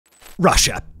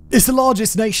Russia is the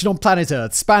largest nation on planet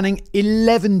Earth, spanning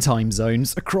 11 time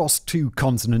zones across 2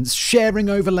 continents, sharing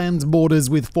overland borders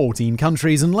with 14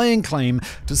 countries, and laying claim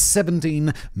to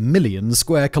 17 million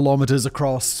square kilometers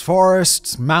across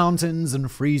forests, mountains,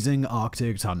 and freezing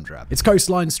Arctic tundra. Its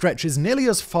coastline stretches nearly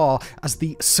as far as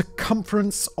the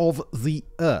circumference of the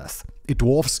Earth. It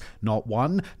dwarfs not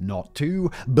 1, not 2,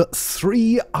 but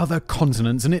 3 other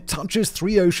continents, and it touches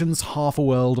 3 oceans half a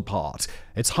world apart.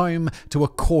 It's home to a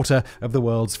quarter of the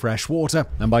world's fresh water,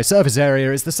 and by surface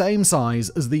area is the same size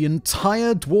as the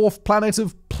entire dwarf planet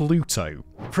of Pluto.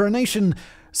 For a nation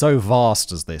so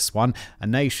vast as this one, a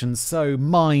nation so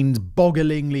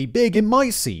mind-bogglingly big, it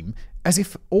might seem as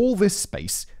if all this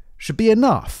space should be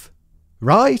enough,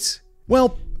 right?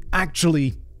 Well,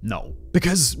 actually, no.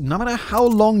 Because no matter how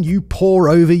long you pore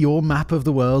over your map of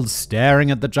the world staring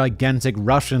at the gigantic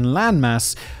Russian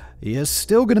landmass, you're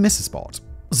still going to miss a spot.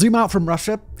 Zoom out from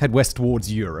Russia, head west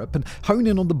towards Europe, and hone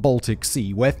in on the Baltic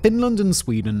Sea, where Finland and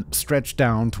Sweden stretch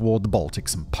down toward the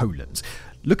Baltics and Poland.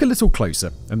 Look a little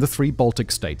closer, and the 3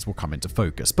 Baltic states will come into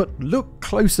focus. But look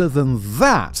closer than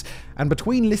that, and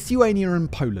between Lithuania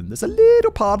and Poland, there's a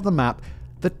little part of the map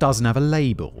that doesn't have a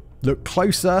label. Look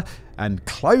closer, and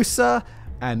closer,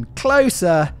 and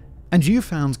closer, and you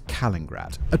found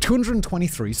Kaliningrad, a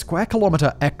 223 square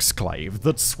kilometer exclave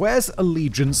that swears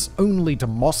allegiance only to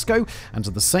Moscow and to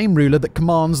the same ruler that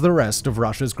commands the rest of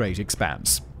Russia's great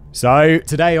expanse. So,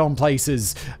 today on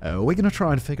Places, we're going to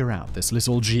try and figure out this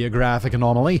little geographic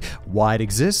anomaly, why it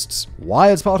exists, why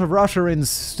it's part of Russia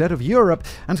instead of Europe,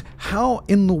 and how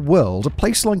in the world a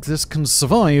place like this can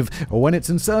survive when it's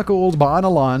encircled by an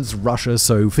alliance Russia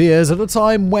so fears at a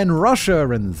time when Russia,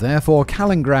 and therefore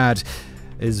Kaliningrad,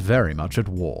 is very much at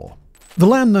war. The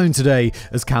land known today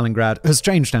as Kaliningrad has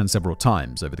changed hands several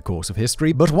times over the course of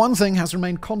history, but one thing has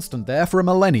remained constant there for a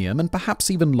millennium and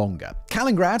perhaps even longer.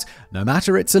 Kaliningrad, no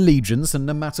matter its allegiance and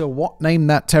no matter what name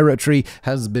that territory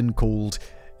has been called,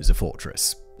 is a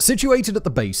fortress. Situated at the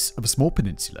base of a small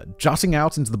peninsula jutting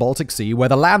out into the Baltic Sea, where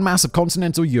the landmass of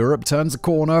continental Europe turns a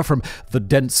corner from the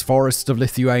dense forests of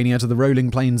Lithuania to the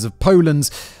rolling plains of Poland,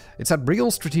 it's had real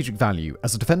strategic value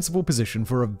as a defensible position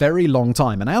for a very long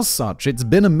time, and as such, it's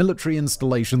been a military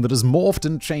installation that has morphed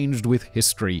and changed with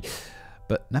history,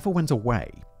 but never went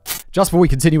away. Just before we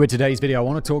continue with today's video, I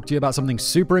want to talk to you about something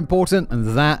super important,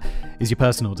 and that is your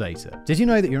personal data. Did you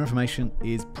know that your information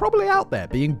is probably out there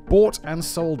being bought and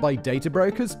sold by data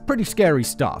brokers? Pretty scary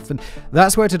stuff, and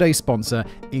that's where today's sponsor,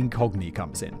 Incogni,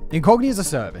 comes in. Incogni is a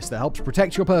service that helps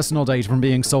protect your personal data from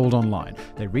being sold online.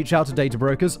 They reach out to data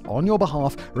brokers on your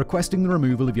behalf, requesting the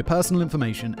removal of your personal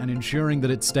information and ensuring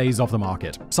that it stays off the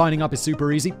market. Signing up is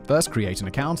super easy. First, create an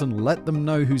account and let them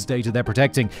know whose data they're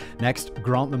protecting. Next,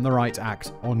 grant them the right to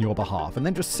act on your behalf, and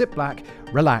then just sit back,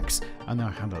 relax, and they'll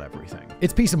handle everything.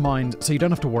 It's peace of mind, so you don't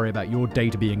have to worry about your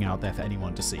data being out there for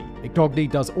anyone to see.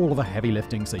 Incogni does all of the heavy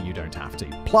lifting, so you don't have to.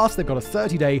 Plus, they've got a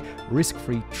 30-day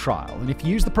risk-free trial, and if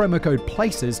you use the promo code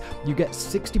PLACES, you get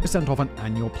 60% off an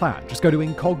annual plan. Just go to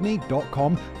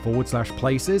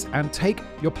incogni.com/places and take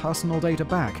your personal data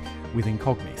back with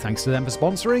Incogni. Thanks to them for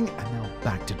sponsoring, and now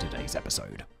back to today's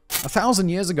episode. 1,000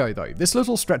 years ago, though, this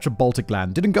little stretch of Baltic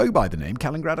land didn't go by the name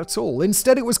Kaliningrad at all.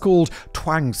 Instead, it was called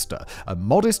Twangsta, a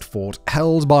modest fort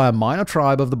held by a minor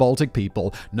tribe of the Baltic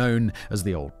people known as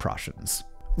the Old Prussians.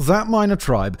 That minor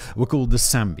tribe were called the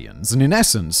Sambians, and in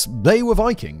essence, they were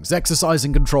Vikings,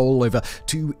 exercising control over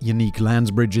 2 unique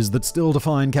land bridges that still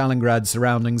define Kaliningrad's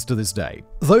surroundings to this day.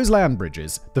 Those land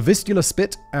bridges, the Vistula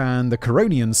Spit and the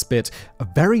Curonian Spit, are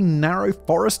very narrow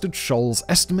forested shoals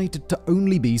estimated to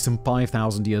only be some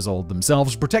 5,000 years old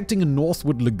themselves, protecting a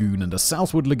northward lagoon and a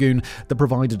southward lagoon that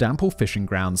provided ample fishing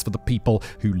grounds for the people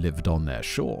who lived on their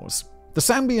shores. The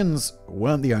Sambians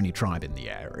weren't the only tribe in the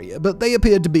area, but they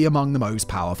appeared to be among the most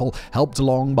powerful, helped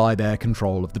along by their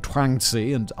control of the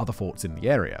Twangtse and other forts in the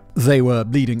area. They were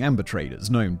leading amber traders,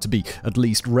 known to be at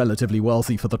least relatively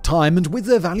wealthy for the time, and with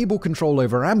their valuable control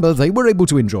over amber, they were able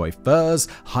to enjoy furs,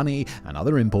 honey, and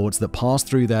other imports that passed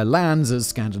through their lands as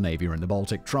Scandinavia and the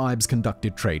Baltic tribes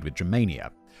conducted trade with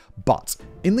Germania. But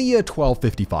in the year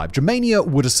 1255, Germania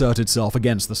would assert itself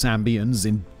against the Sambians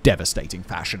in devastating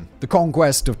fashion. The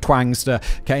conquest of Twangsta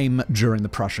came during the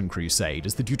Prussian Crusade,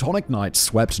 as the Teutonic Knights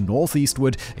swept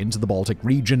northeastward into the Baltic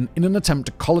region in an attempt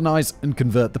to colonize and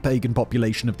convert the pagan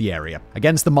population of the area.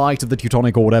 Against the might of the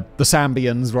Teutonic Order, the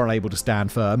Sambians were unable to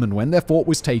stand firm, and when their fort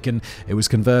was taken, it was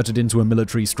converted into a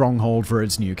military stronghold for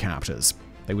its new captors.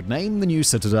 They would name the new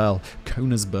citadel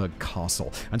Königsberg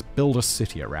Castle and build a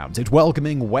city around it,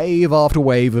 welcoming wave after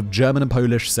wave of German and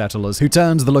Polish settlers who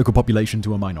turned the local population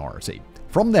to a minority.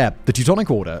 From there, the Teutonic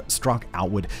Order struck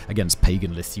outward against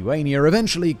pagan Lithuania,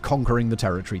 eventually conquering the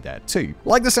territory there too.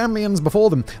 Like the Samnians before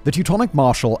them, the Teutonic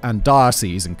Marshal and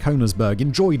Diocese in Königsberg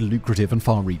enjoyed lucrative and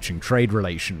far-reaching trade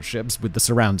relationships with the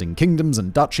surrounding kingdoms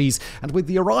and duchies, and with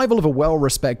the arrival of a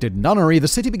well-respected nunnery, the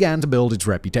city began to build its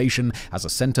reputation as a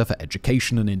center for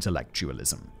education and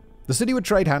intellectualism. The city would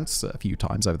trade hands a few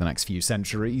times over the next few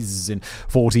centuries. In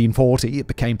 1440, it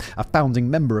became a founding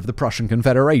member of the Prussian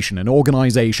Confederation, an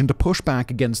organization to push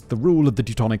back against the rule of the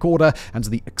Teutonic Order and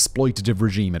the exploitative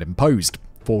regime it imposed.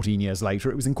 14 years later,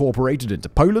 it was incorporated into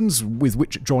Poland, with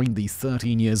which it joined the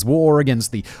 13 Years' War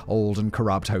against the old and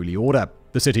corrupt Holy Order.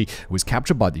 The city was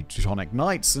captured by the Teutonic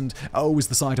Knights and was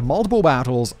the site of multiple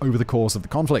battles over the course of the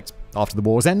conflict. After the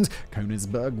war's end,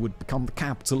 Königsberg would become the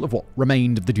capital of what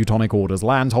remained of the Teutonic Order's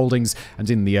land holdings, and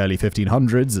in the early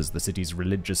 1500s, as the city's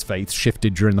religious faith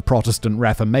shifted during the Protestant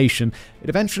Reformation, it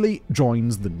eventually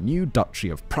joins the new Duchy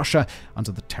of Prussia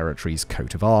under the territory's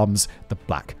coat of arms, the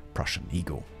Black Prussian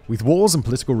Eagle. With wars and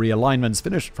political realignments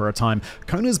finished for a time,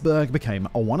 Königsberg became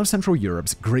one of Central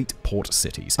Europe's great port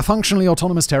cities. A functionally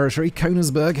autonomous territory,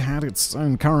 Königsberg had its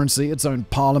own currency, its own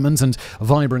parliament, and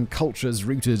vibrant cultures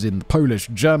rooted in the Polish,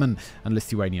 German, and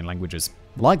Lithuanian languages.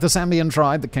 Like the Samnian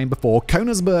tribe that came before,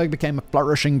 Königsberg became a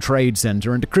flourishing trade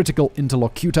center and a critical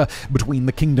interlocutor between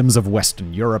the kingdoms of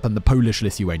Western Europe and the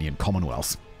Polish-Lithuanian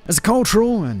Commonwealth. As a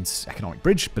cultural and economic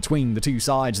bridge between the two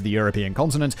sides of the European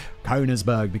continent,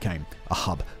 Königsberg became a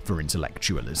hub for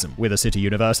intellectualism, with a city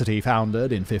university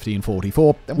founded in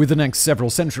 1544, with the next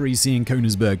several centuries seeing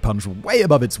Königsberg punch way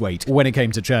above its weight when it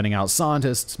came to churning out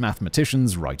scientists,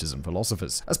 mathematicians, writers, and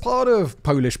philosophers. As part of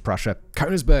Polish Prussia,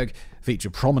 Königsberg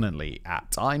featured prominently at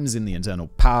times in the internal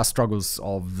power struggles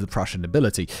of the Prussian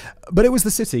nobility, but it was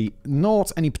the city,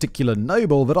 not any particular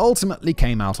noble, that ultimately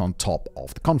came out on top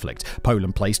of the conflict.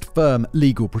 Poland placed firm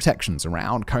legal protections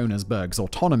around Königsberg's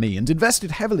autonomy and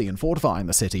invested heavily in fortifying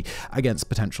the city against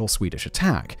potential Swedish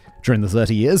attack. During the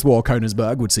 30 Years' War,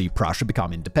 Königsberg would see Prussia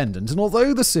become independent, and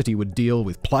although the city would deal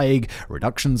with plague,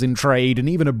 reductions in trade, and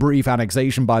even a brief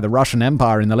annexation by the Russian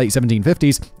Empire in the late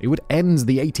 1750s, it would end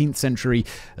the 18th century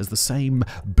as the same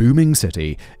booming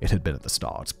city it had been at the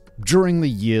start. During the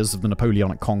years of the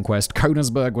Napoleonic conquest,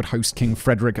 Königsberg would host King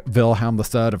Frederick Wilhelm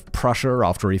III of Prussia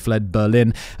after he fled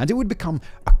Berlin, and it would become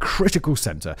a critical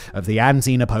center of the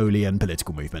anti-Napoleon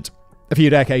political movement. A few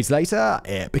decades later,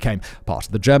 it became part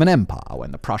of the German Empire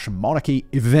when the Prussian monarchy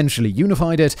eventually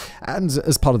unified it, and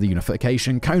as part of the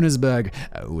unification, Königsberg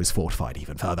was fortified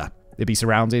even further. It'd be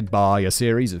surrounded by a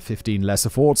series of 15 lesser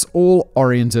forts, all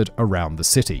oriented around the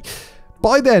city.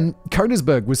 By then,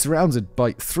 Königsberg was surrounded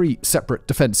by 3 separate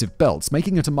defensive belts,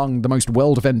 making it among the most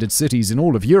well-defended cities in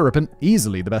all of Europe and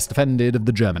easily the best defended of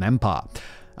the German Empire.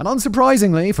 And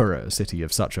unsurprisingly, for a city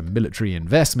of such a military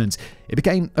investment, it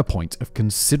became a point of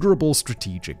considerable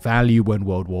strategic value when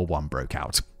World War I broke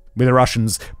out. With the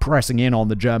Russians pressing in on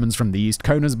the Germans from the east,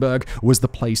 Königsberg was the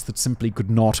place that simply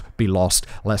could not be lost,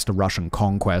 lest a Russian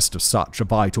conquest of such a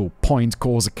vital point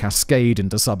cause a cascade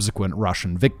into subsequent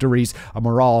Russian victories, a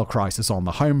morale crisis on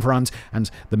the home front, and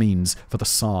the means for the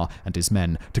Tsar and his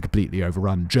men to completely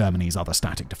overrun Germany's other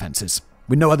static defenses.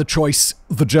 With no other choice,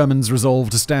 the Germans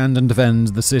resolved to stand and defend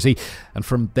the city, and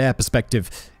from their perspective,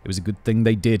 it was a good thing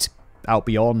they did. Out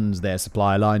beyond their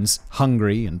supply lines,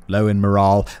 hungry and low in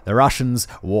morale, the Russians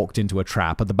walked into a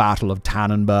trap at the Battle of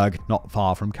Tannenberg, not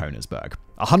far from Königsberg.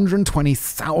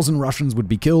 120,000 Russians would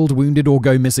be killed, wounded, or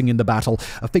go missing in the battle,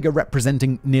 a figure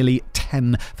representing nearly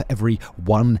 10 for every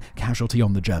 1 casualty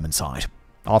on the German side.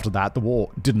 After that, the war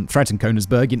didn't threaten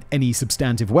Königsberg in any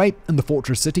substantive way, and the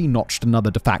fortress city notched another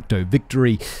de facto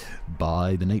victory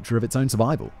by the nature of its own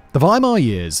survival. The Weimar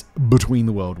years between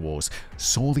the world wars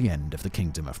saw the end of the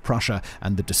Kingdom of Prussia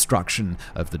and the destruction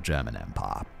of the German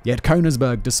Empire. Yet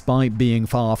Königsberg, despite being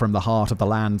far from the heart of the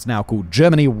land now called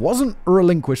Germany, wasn't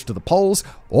relinquished to the Poles,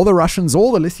 or the Russians,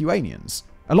 or the Lithuanians.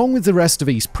 Along with the rest of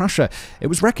East Prussia, it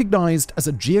was recognized as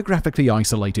a geographically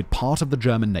isolated part of the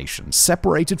German nation,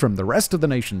 separated from the rest of the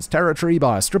nation's territory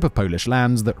by a strip of Polish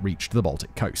lands that reached the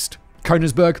Baltic coast.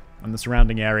 Königsberg and the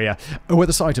surrounding area were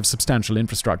the site of substantial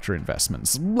infrastructure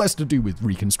investments, less to do with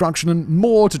reconstruction and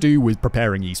more to do with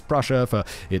preparing East Prussia for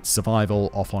its survival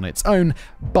off on its own.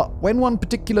 But when one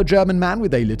particular German man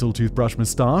with a little toothbrush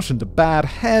moustache and a bad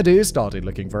hairdo started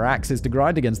looking for axes to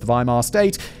grind against the Weimar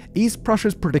state, East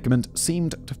Prussia's predicament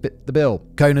seemed to fit the bill.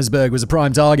 Königsberg was a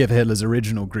prime target for Hitler's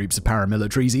original groups of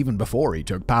paramilitaries even before he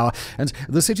took power, and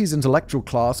the city's intellectual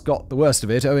class got the worst of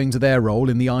it owing to their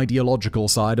role in the ideological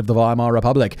side of the Weimar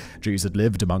Republic. Jews had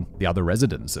lived among the other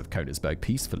residents of Königsberg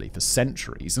peacefully for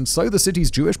centuries, and so the city's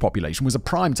Jewish population was a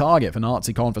prime target for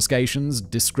Nazi confiscations,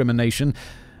 discrimination,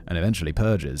 and eventually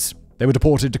purges. They were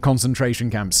deported to concentration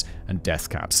camps and death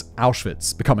camps,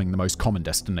 Auschwitz becoming the most common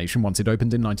destination once it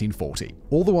opened in 1940.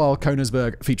 All the while,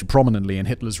 Königsberg featured prominently in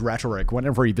Hitler's rhetoric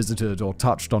whenever he visited or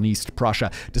touched on East Prussia,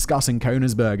 discussing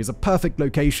Königsberg as a perfect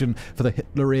location for the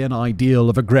Hitlerian ideal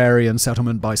of agrarian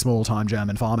settlement by small-time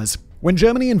German farmers. When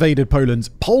Germany invaded Poland,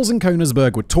 Poles in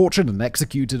Königsberg were tortured and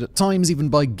executed, at times even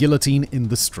by guillotine in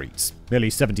the streets.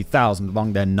 Nearly 70,000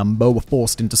 among their number were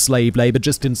forced into slave labor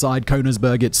just inside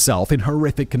Königsberg itself, in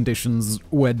horrific conditions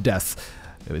where death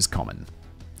was common.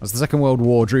 As the Second World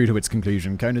War drew to its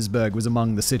conclusion, Königsberg was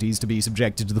among the cities to be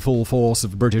subjected to the full force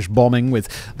of British bombing, with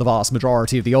the vast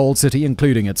majority of the old city,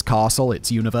 including its castle,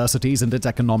 its universities, and its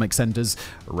economic centers,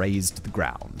 razed to the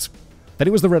ground. Then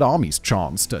it was the Red Army's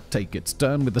chance to take its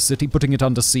turn, with the city putting it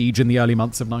under siege in the early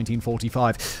months of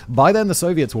 1945. By then, the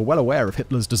Soviets were well aware of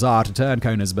Hitler's desire to turn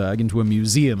Königsberg into a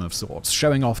museum of sorts,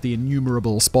 showing off the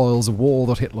innumerable spoils of war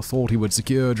that Hitler thought he would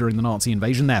secure during the Nazi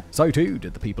invasion there. So too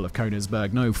did the people of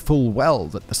Königsberg know full well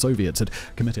that the Soviets had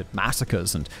committed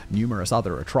massacres and numerous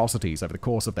other atrocities over the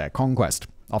course of their conquest.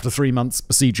 After 3 months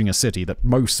besieging a city that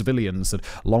most civilians had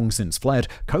long since fled,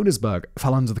 Königsberg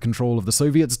fell under the control of the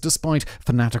Soviets despite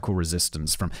fanatical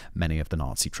resistance from many of the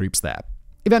Nazi troops there.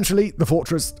 Eventually, the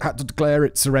fortress had to declare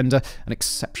its surrender, an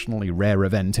exceptionally rare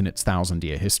event in its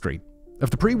 1,000-year history.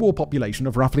 Of the pre-war population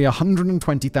of roughly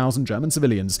 120,000 German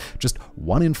civilians, just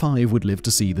 1 in 5 would live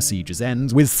to see the siege's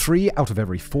end, with 3 out of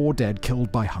every 4 dead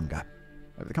killed by hunger.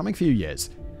 Over the coming few years,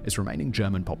 its remaining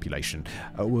German population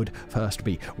would first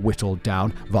be whittled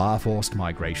down via forced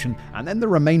migration, and then the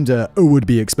remainder would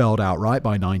be expelled outright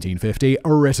by 1950,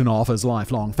 written off as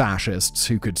lifelong fascists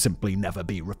who could simply never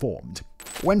be reformed.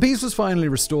 When peace was finally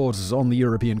restored on the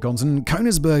European continent,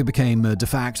 Königsberg became a de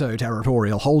facto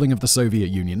territorial holding of the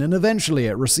Soviet Union, and eventually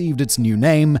it received its new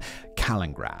name,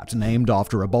 Kaliningrad, named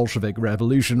after a Bolshevik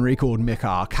revolutionary called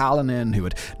Mikhail Kalinin, who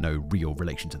had no real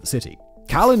relation to the city.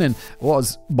 Kalinin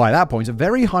was, by that point, a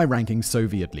very high-ranking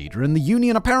Soviet leader, and the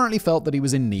Union apparently felt that he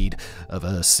was in need of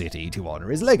a city to honor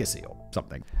his legacy or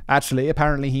something. Actually,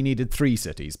 apparently he needed 3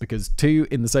 cities, because 2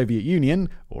 in the Soviet Union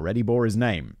already bore his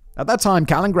name. At that time,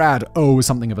 Kaliningrad was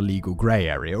something of a legal grey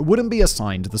area. It wouldn't be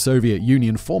assigned to the Soviet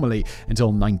Union formally until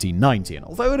 1990, and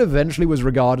although it eventually was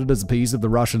regarded as a piece of the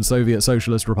Russian Soviet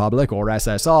Socialist Republic, or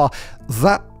SSR,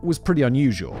 that was pretty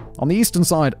unusual. On the eastern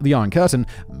side of the Iron Curtain,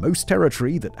 most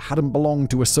territory that hadn't belonged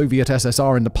to a Soviet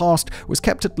SSR in the past was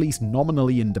kept at least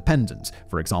nominally independent.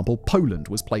 For example, Poland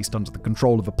was placed under the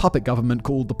control of a puppet government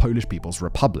called the Polish People's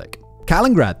Republic.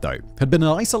 Kaliningrad, though, had been an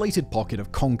isolated pocket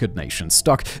of conquered nations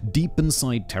stuck deep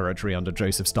inside territory under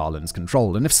Joseph Stalin's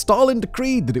control, and if Stalin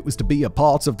decreed that it was to be a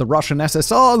part of the Russian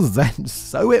SSR, then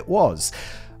so it was.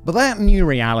 But that new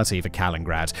reality for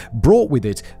Kaliningrad brought with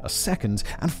it a second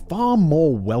and far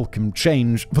more welcome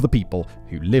change for the people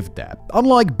who lived there.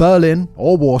 Unlike Berlin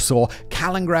or Warsaw,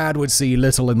 Kaliningrad would see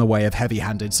little in the way of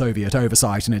heavy-handed Soviet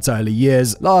oversight in its early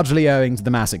years, largely owing to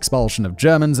the mass expulsion of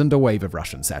Germans and a wave of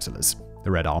Russian settlers. The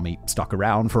Red Army stuck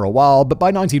around for a while, but by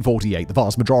 1948, the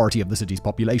vast majority of the city's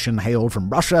population hailed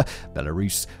from Russia,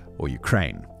 Belarus, or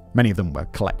Ukraine. Many of them were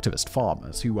collectivist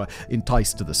farmers who were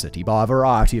enticed to the city by a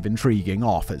variety of intriguing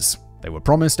offers. They were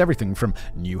promised everything from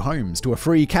new homes to a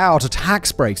free cow to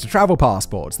tax breaks to travel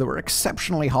passports that were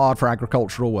exceptionally hard for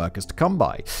agricultural workers to come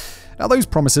by. Now, those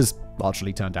promises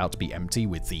largely turned out to be empty,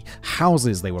 with the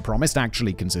houses they were promised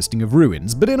actually consisting of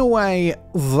ruins, but in a way,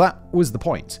 that was the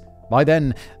point. By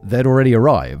then, they'd already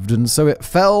arrived, and so it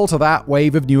fell to that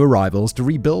wave of new arrivals to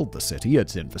rebuild the city,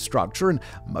 its infrastructure, and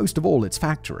most of all, its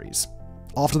factories.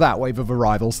 After that wave of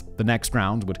arrivals, the next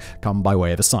round would come by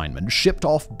way of assignment, shipped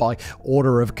off by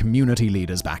order of community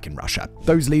leaders back in Russia.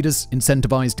 Those leaders,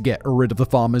 incentivized to get rid of the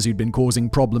farmers who'd been causing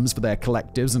problems for their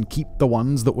collectives and keep the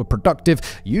ones that were productive,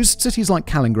 used cities like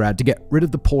Kaliningrad to get rid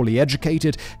of the poorly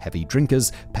educated, heavy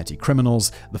drinkers, petty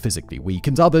criminals, the physically weak,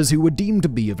 and others who were deemed to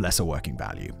be of lesser working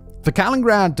value. For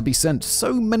Kaliningrad to be sent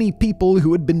so many people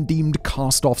who had been deemed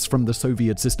cast-offs from the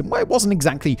Soviet system, well, it wasn't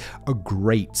exactly a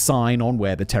great sign on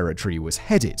where the territory was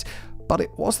headed. But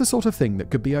it was the sort of thing that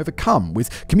could be overcome,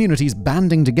 with communities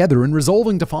banding together and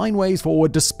resolving to find ways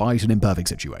forward despite an imperfect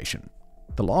situation.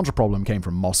 The larger problem came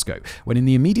from Moscow, when in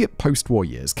the immediate post-war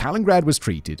years, Kaliningrad was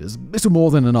treated as little more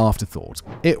than an afterthought.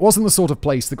 It wasn't the sort of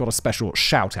place that got a special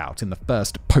shout-out in the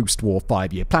first post-war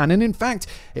 5-year plan, and in fact,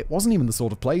 it wasn't even the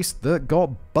sort of place that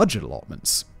got budget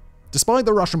allotments. Despite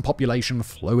the Russian population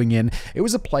flowing in, it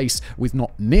was a place with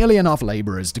not nearly enough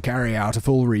laborers to carry out a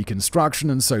full reconstruction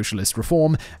and socialist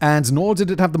reform, and nor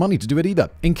did it have the money to do it either.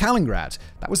 In Kaliningrad,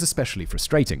 that was especially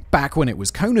frustrating. Back when it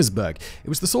was Königsberg, it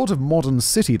was the sort of modern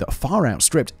city that far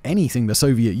outstripped anything the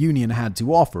Soviet Union had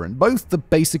to offer, and both the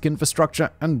basic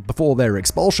infrastructure and, before their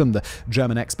expulsion, the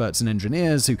German experts and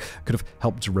engineers who could have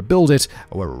helped to rebuild it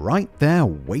were right there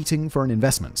waiting for an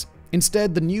investment.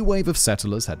 Instead, the new wave of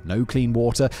settlers had no clean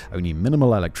water, only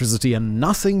minimal electricity, and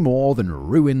nothing more than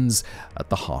ruins at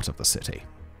the heart of the city.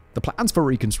 The plans for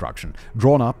reconstruction,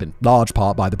 drawn up in large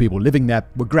part by the people living there,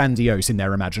 were grandiose in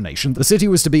their imagination. The city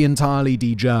was to be entirely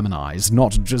de-Germanized,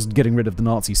 not just getting rid of the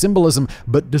Nazi symbolism,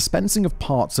 but dispensing of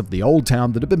parts of the old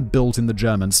town that had been built in the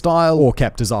German style or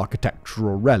kept as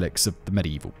architectural relics of the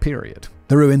medieval period.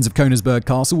 The ruins of Königsberg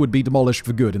Castle would be demolished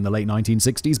for good in the late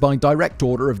 1960s by direct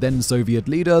order of then-Soviet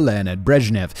leader Leonid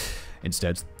Brezhnev.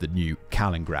 Instead, the new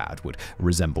Kaliningrad would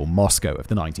resemble Moscow of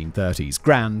the 1930s,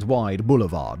 grand, wide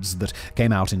boulevards that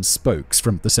came out in spokes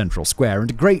from the central square,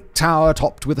 and a great tower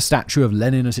topped with a statue of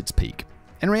Lenin at its peak.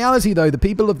 In reality, though, the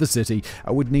people of the city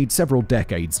would need several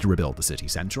decades to rebuild the city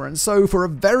centre, and so for a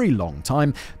very long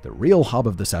time, the real hub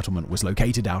of the settlement was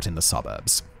located out in the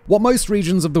suburbs. What most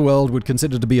regions of the world would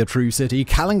consider to be a true city,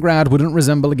 Kaliningrad wouldn't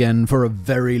resemble again for a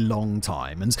very long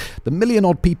time, and the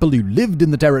million-odd people who lived in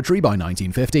the territory by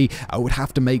 1950 would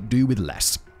have to make do with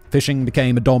less. Fishing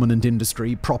became a dominant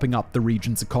industry, propping up the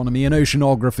region's economy, and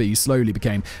oceanography slowly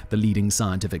became the leading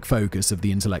scientific focus of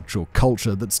the intellectual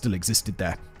culture that still existed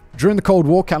there. During the Cold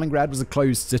War, Kaliningrad was a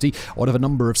closed city, one of a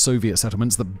number of Soviet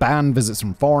settlements that banned visits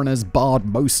from foreigners, barred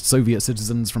most Soviet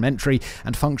citizens from entry,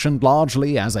 and functioned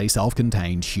largely as a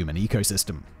self-contained human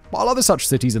ecosystem. While other such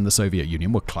cities in the Soviet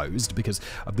Union were closed because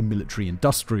of the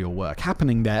military-industrial work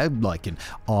happening there, like in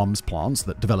arms plants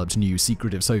that developed new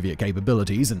secretive Soviet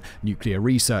capabilities and nuclear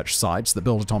research sites that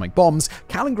built atomic bombs,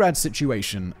 Kaliningrad's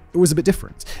situation was a bit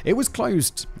different. It was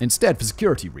closed instead for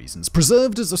security reasons,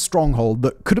 preserved as a stronghold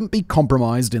that couldn't be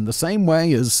compromised in the same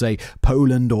way as, say,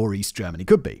 Poland or East Germany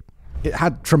could be. It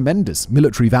had tremendous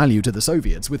military value to the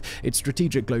Soviets, with its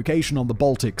strategic location on the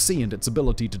Baltic Sea and its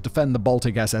ability to defend the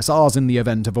Baltic SSRs in the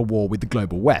event of a war with the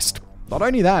global West. Not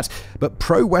only that, but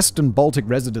pro-Western Baltic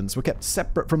residents were kept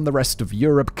separate from the rest of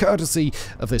Europe, courtesy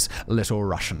of this little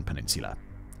Russian peninsula.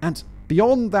 And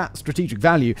beyond that strategic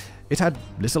value, it had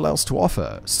little else to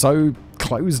offer, so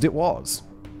closed it was.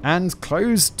 And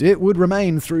closed it would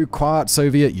remain through quiet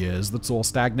Soviet years that saw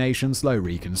stagnation, slow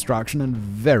reconstruction, and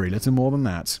very little more than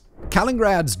that.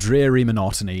 Kaliningrad's dreary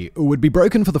monotony would be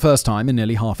broken for the first time in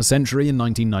nearly half a century in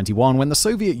 1991 when the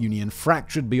Soviet Union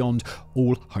fractured beyond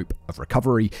all hope of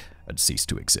recovery and ceased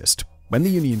to exist. When the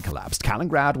Union collapsed,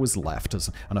 Kaliningrad was left as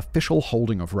an official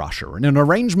holding of Russia, in an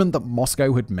arrangement that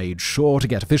Moscow had made sure to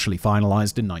get officially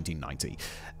finalized in 1990.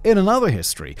 In another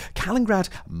history, Kaliningrad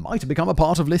might have become a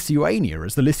part of Lithuania,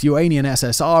 as the Lithuanian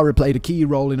SSR had played a key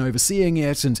role in overseeing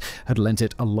it and had lent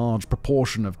it a large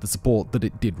proportion of the support that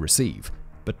it did receive.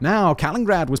 But now,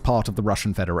 Kaliningrad was part of the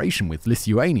Russian Federation, with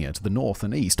Lithuania to the north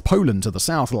and east, Poland to the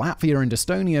south, Latvia and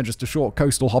Estonia just a short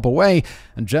coastal hop away,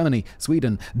 and Germany,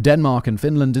 Sweden, Denmark and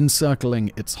Finland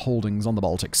encircling its holdings on the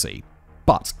Baltic Sea.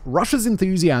 But Russia's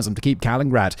enthusiasm to keep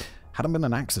Kaliningrad hadn't been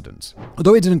an accident.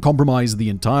 Although it didn't compromise the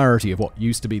entirety of what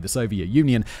used to be the Soviet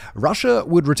Union, Russia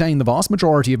would retain the vast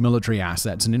majority of military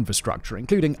assets and infrastructure,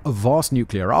 including a vast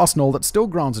nuclear arsenal that still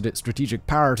granted it strategic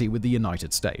parity with the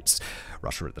United States.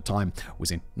 Russia at the time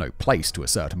was in no place to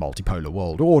assert a multipolar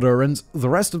world order, and the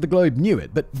rest of the globe knew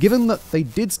it, but given that they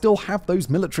did still have those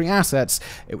military assets,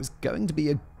 it was going to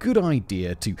be a good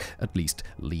idea to at least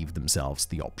leave themselves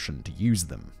the option to use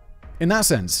them. In that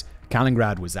sense,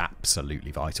 Kaliningrad was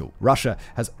absolutely vital. Russia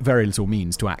has very little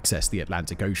means to access the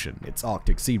Atlantic Ocean. Its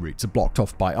Arctic sea routes are blocked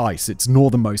off by ice. Its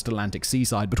northernmost Atlantic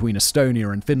seaside between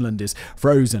Estonia and Finland is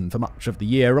frozen for much of the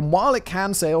year, and while it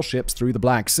can sail ships through the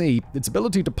Black Sea, its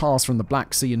ability to pass from the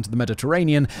Black Sea into the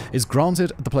Mediterranean is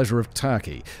granted at the pleasure of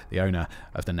Turkey, the owner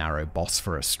of the narrow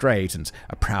Bosphorus Strait and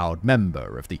a proud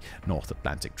member of the North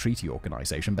Atlantic Treaty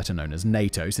Organization, better known as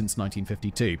NATO, since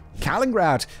 1952.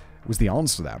 Kaliningrad was the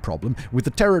answer to that problem, with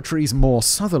the territory's more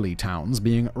southerly towns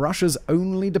being Russia's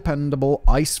only dependable,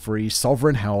 ice-free,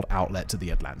 sovereign-held outlet to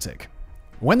the Atlantic.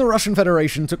 When the Russian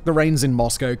Federation took the reins in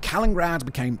Moscow, Kaliningrad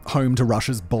became home to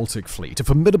Russia's Baltic Fleet, a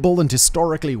formidable and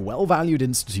historically well-valued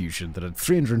institution that had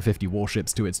 350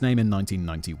 warships to its name in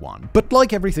 1991. But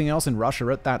like everything else in Russia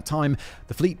at that time,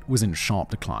 the fleet was in sharp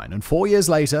decline, and 4 years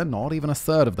later, not even a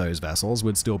third of those vessels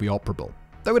would still be operable.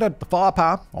 Though it had the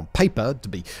firepower, on paper, to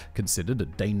be considered a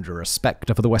dangerous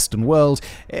spectre for the Western world,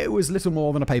 it was little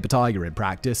more than a paper tiger in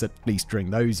practice, at least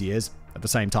during those years. At the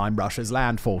same time, Russia's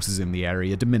land forces in the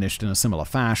area diminished in a similar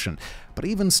fashion. But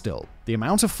even still, the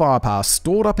amount of firepower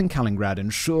stored up in Kaliningrad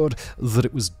ensured that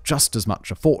it was just as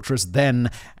much a fortress then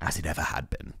as it ever had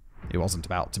been. It wasn't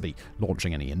about to be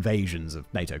launching any invasions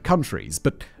of NATO countries,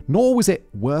 but nor was it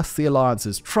worth the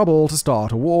alliance's trouble to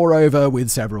start a war over, with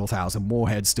several thousand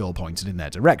warheads still pointed in their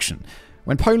direction.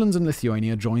 When Poland and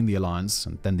Lithuania joined the alliance,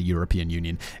 and then the European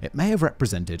Union, it may have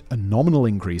represented a nominal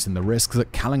increase in the risk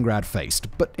that Kaliningrad faced,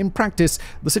 but in practice,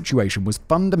 the situation was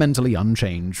fundamentally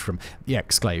unchanged from the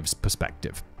exclave's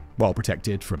perspective. Well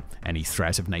protected from any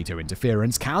threat of NATO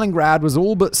interference, Kaliningrad was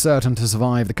all but certain to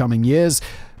survive the coming years,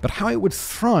 but how it would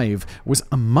thrive was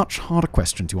a much harder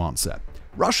question to answer.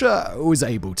 Russia was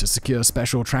able to secure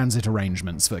special transit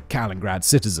arrangements for Kaliningrad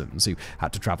citizens who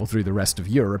had to travel through the rest of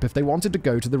Europe if they wanted to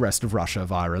go to the rest of Russia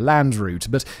via a land route,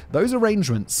 but those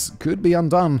arrangements could be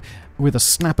undone with a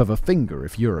snap of a finger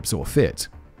if Europe saw fit.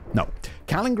 No,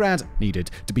 Kaliningrad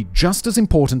needed to be just as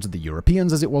important to the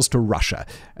Europeans as it was to Russia,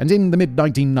 and in the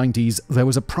mid-1990s there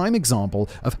was a prime example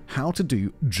of how to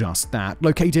do just that,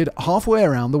 located halfway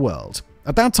around the world.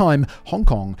 At that time, Hong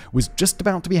Kong was just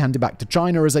about to be handed back to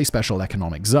China as a special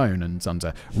economic zone, and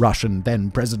under Russian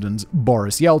then-President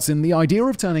Boris Yeltsin, the idea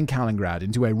of turning Kaliningrad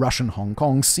into a Russian Hong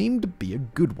Kong seemed to be a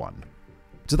good one.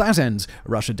 To that end,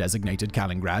 Russia designated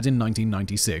Kaliningrad in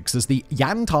 1996 as the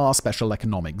Yantar Special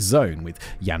Economic Zone, with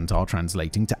Yantar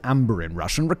translating to amber in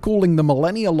Russian, recalling the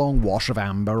millennia-long wash of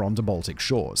amber onto Baltic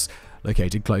shores.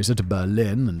 Located closer to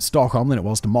Berlin and Stockholm than it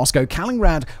was to Moscow,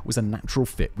 Kaliningrad was a natural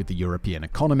fit with the European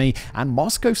economy, and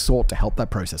Moscow sought to help that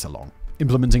process along.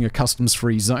 Implementing a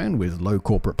customs-free zone with low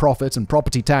corporate profit and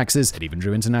property taxes, it even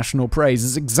drew international praise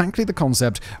as exactly the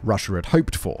concept Russia had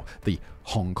hoped for, the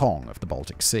Hong Kong of the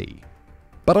Baltic Sea.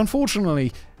 But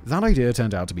unfortunately, that idea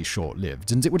turned out to be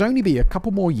short-lived, and it would only be a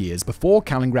couple more years before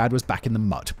Kaliningrad was back in the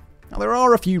mud. Now, there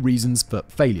are a few reasons for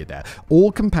failure there,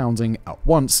 all compounding at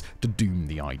once to doom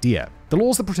the idea. The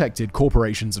laws that protected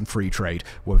corporations and free trade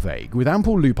were vague, with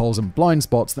ample loopholes and blind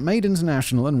spots that made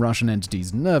international and Russian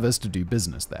entities nervous to do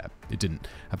business there. It didn't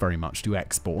have very much to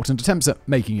export, and attempts at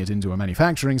making it into a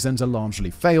manufacturing center largely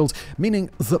failed, meaning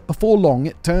that before long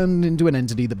it turned into an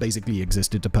entity that basically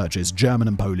existed to purchase German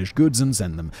and Polish goods and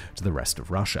send them to the rest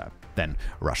of Russia. Then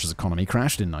Russia's economy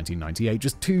crashed in 1998,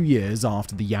 just 2 years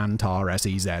after the Yantar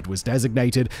SEZ was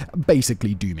designated,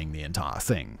 basically dooming the entire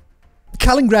thing.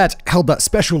 Kaliningrad held that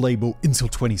special label until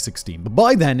 2016, but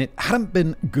by then it hadn't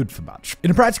been good for much.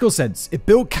 In a practical sense, it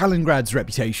built Kaliningrad's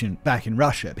reputation back in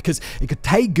Russia because it could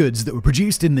take goods that were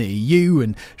produced in the EU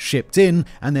and shipped in,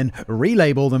 and then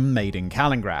relabel them made in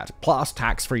Kaliningrad. Plus,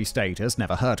 tax-free status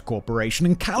never hurt a corporation,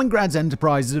 and Kaliningrad's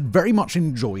enterprises had very much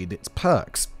enjoyed its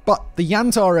perks. But the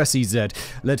Yantar SEZ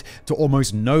led to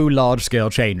almost no large-scale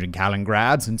change in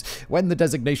Kaliningrad, and when the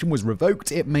designation was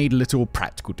revoked, it made little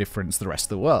practical difference to the rest of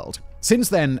the world. Since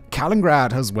then,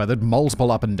 Kaliningrad has weathered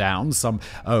multiple up and downs, some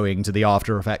owing to the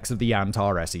after effects of the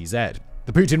Yantar SEZ.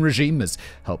 The Putin regime has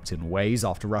helped in ways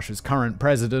after Russia's current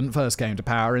president first came to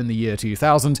power in the year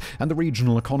 2000, and the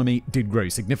regional economy did grow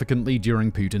significantly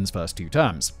during Putin's first 2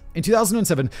 terms. In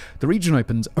 2007, the region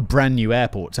opened a brand new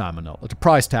airport terminal at a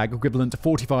price tag equivalent to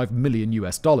 $45 million.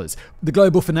 The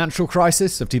global financial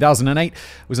crisis of 2008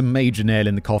 was a major nail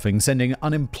in the coffin, sending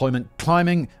unemployment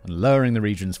climbing and lowering the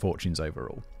region's fortunes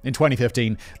overall. In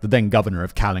 2015, the then governor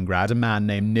of Kaliningrad, a man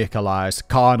named Nikolai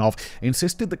Sakhanov,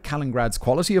 insisted that Kaliningrad's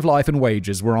quality of life and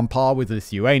wages were on par with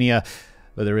Lithuania,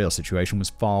 but the real situation was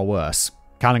far worse.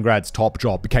 Kaliningrad's top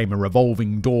job became a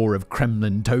revolving door of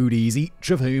Kremlin toadies,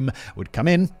 each of whom would come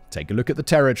in, take a look at the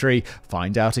territory,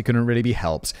 find out it couldn't really be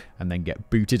helped, and then get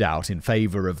booted out in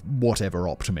favor of whatever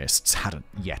optimists hadn't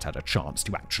yet had a chance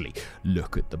to actually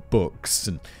look at the books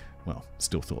and, well,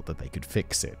 still thought that they could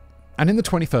fix it. And in the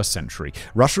 21st century,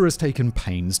 Russia has taken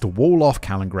pains to wall off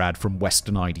Kaliningrad from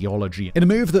Western ideology, in a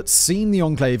move that's seen the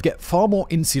enclave get far more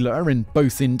insular in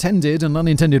both intended and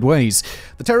unintended ways.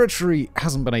 The territory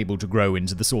hasn't been able to grow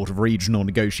into the sort of regional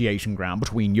negotiation ground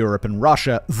between Europe and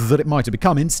Russia that it might have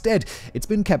become. Instead, it's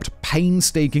been kept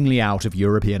painstakingly out of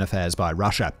European affairs by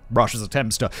Russia. Russia's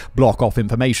attempts to block off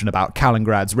information about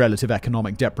Kaliningrad's relative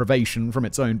economic deprivation from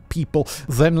its own people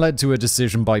then led to a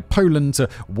decision by Poland to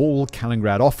wall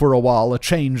Kaliningrad off for a while, a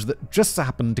change that just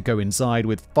happened to coincide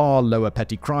with far lower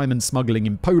petty crime and smuggling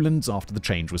in Poland after the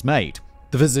change was made.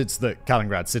 The visits that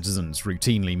Kaliningrad citizens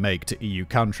routinely make to EU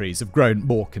countries have grown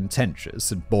more contentious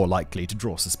and more likely to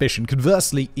draw suspicion.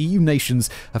 Conversely, EU nations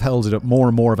have held it at more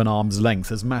and more of an arm's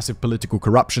length as massive political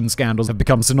corruption scandals have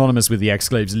become synonymous with the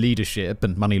exclave's leadership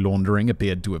and money laundering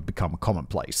appeared to have become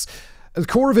commonplace. At the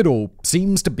core of it all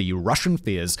seems to be Russian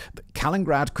fears that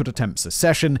Kaliningrad could attempt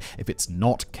secession if it's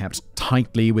not kept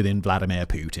tightly within Vladimir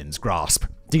Putin's grasp.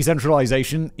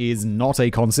 Decentralization is not a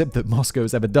concept that Moscow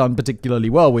has ever done particularly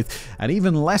well with, and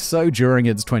even less so during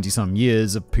its 20-some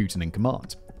years of Putin in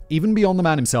command. Even beyond the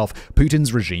man himself,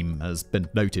 Putin's regime has been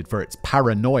noted for its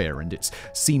paranoia and its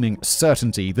seeming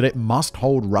certainty that it must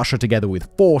hold Russia together with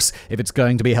force if it's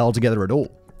going to be held together at all.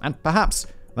 And perhaps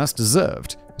that's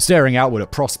deserved. Staring outward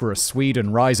at prosperous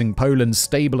Sweden, rising Poland,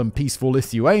 stable and peaceful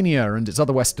Lithuania and its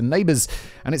other Western neighbors,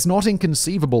 and it's not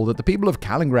inconceivable that the people of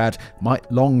Kaliningrad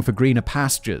might long for greener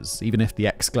pastures, even if the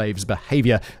exclave's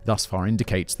behavior thus far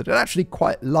indicates that it actually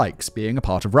quite likes being a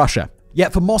part of Russia.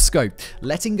 Yet for Moscow,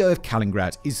 letting go of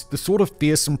Kaliningrad is the sort of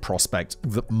fearsome prospect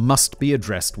that must be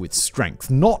addressed with strength,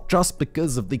 not just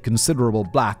because of the considerable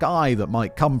black eye that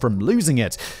might come from losing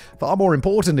it. Far more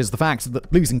important is the fact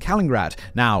that losing Kaliningrad,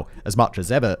 now as much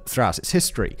as ever throughout its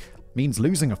history, means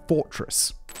losing a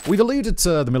fortress. We've alluded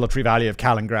to the military value of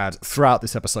Kaliningrad throughout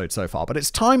this episode so far, but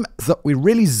it's time that we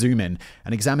really zoom in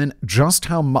and examine just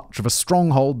how much of a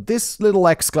stronghold this little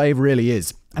exclave really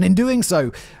is. And in doing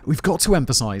so, we've got to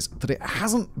emphasize that it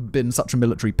hasn't been such a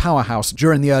military powerhouse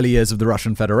during the early years of the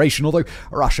Russian Federation, although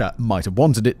Russia might have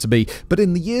wanted it to be. But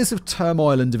in the years of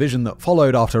turmoil and division that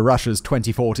followed after Russia's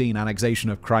 2014 annexation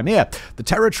of Crimea, the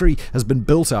territory has been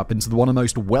built up into one of the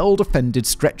most well-defended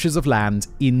stretches of land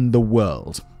in the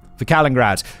world. For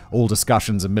Kaliningrad, all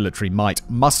discussions of military might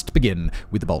must begin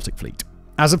with the Baltic Fleet.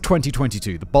 As of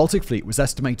 2022, the Baltic Fleet was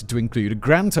estimated to include a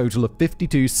grand total of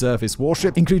 52 surface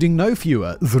warships, including no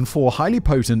fewer than 4 highly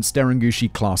potent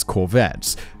Sterengushi-class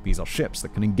corvettes. These are ships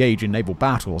that can engage in naval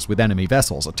battles with enemy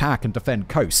vessels, attack and defend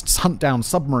coasts, hunt down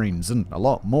submarines, and a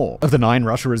lot more. Of the 9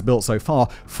 Russia has built so far,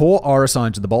 4 are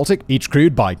assigned to the Baltic, each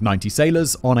crewed by 90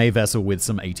 sailors on a vessel with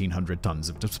some 1,800 tons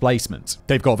of displacement.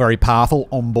 They've got very powerful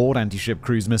onboard anti-ship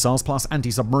cruise missiles, plus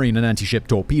anti-submarine and anti-ship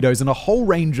torpedoes, and a whole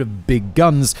range of big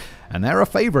guns, and they're a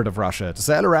favorite of Russia to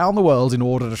sail around the world in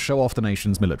order to show off the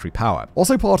nation's military power.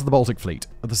 Also part of the Baltic Fleet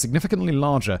are the significantly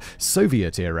larger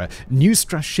Soviet-era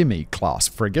Neustrashimy-class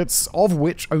frigates, of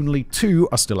which only 2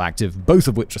 are still active, both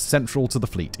of which are central to the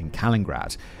fleet in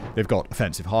Kaliningrad. They've got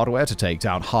offensive hardware to take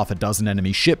down half a dozen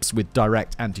enemy ships with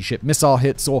direct anti-ship missile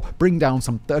hits, or bring down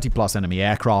some 30-plus enemy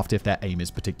aircraft if their aim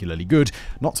is particularly good,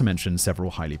 not to mention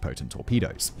several highly potent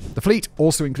torpedoes. The fleet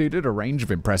also included a range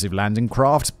of impressive landing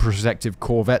craft, protective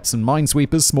corvettes and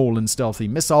minesweepers, small and stealthy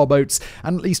missile boats,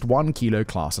 and at least 1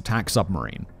 Kilo-class attack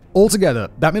submarine. Altogether,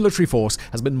 that military force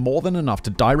has been more than enough to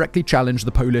directly challenge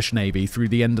the Polish Navy through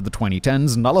the end of the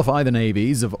 2010s, nullify the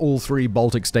navies of all 3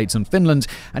 Baltic states and Finland,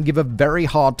 and give a very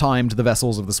hard time to the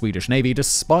vessels of the Swedish Navy,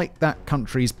 despite that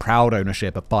country's proud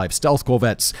ownership of 5 stealth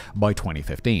corvettes by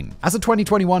 2015. As of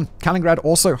 2021, Kaliningrad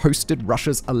also hosted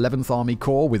Russia's 11th Army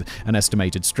Corps, with an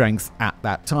estimated strength at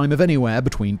that time of anywhere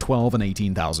between 12 and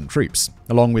 18,000 troops.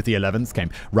 Along with the 11th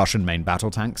came Russian main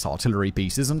battle tanks, artillery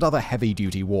pieces, and other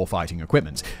heavy-duty warfighting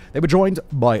equipment. They were joined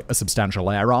by a substantial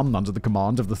air arm under the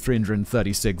command of the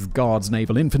 336th Guards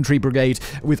Naval Infantry Brigade,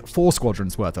 with 4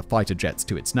 squadrons worth of fighter jets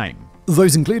to its name.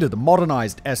 Those included the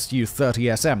modernized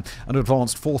Su-30SM, an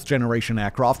advanced 4th-generation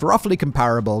aircraft roughly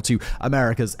comparable to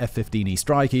America's F-15E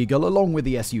Strike Eagle, along with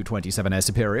the Su-27 Air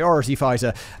Superiority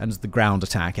Fighter and the ground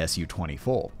attack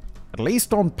Su-24. At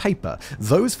least on paper,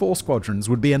 those 4 squadrons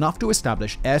would be enough to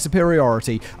establish air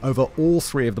superiority over all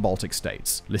 3 of the Baltic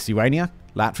states, Lithuania,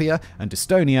 Latvia, and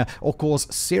Estonia, or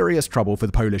cause serious trouble for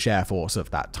the Polish Air Force of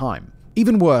that time.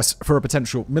 Even worse, for a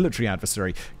potential military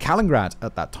adversary, Kaliningrad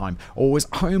at that time was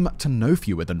home to no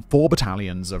fewer than 4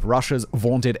 battalions of Russia's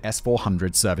vaunted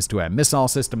S-400 surface-to-air missile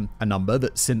system, a number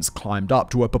that's since climbed up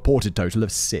to a purported total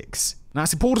of 6. Now,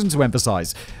 it's important to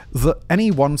emphasize that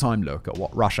any one-time look at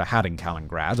what Russia had in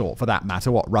Kaliningrad, or for that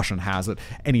matter, what Russia has at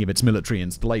any of its military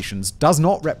installations, does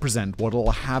not represent what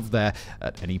it'll have there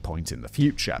at any point in the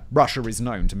future. Russia is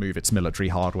known to move its military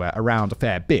hardware around a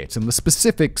fair bit, and the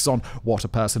specifics on what a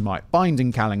person might find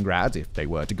in Kaliningrad, if they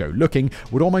were to go looking,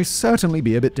 would almost certainly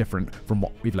be a bit different from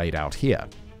what we've laid out here.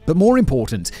 But more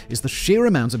important is the sheer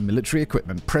amount of military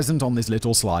equipment present on this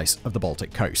little slice of the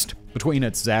Baltic coast. Between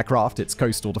its aircraft, its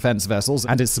coastal defense vessels,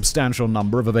 and its substantial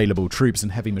number of available troops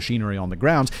and heavy machinery on the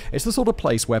ground, it's the sort of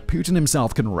place where Putin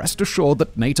himself can rest assured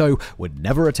that NATO would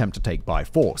never attempt to take by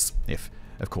force, if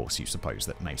of course you suppose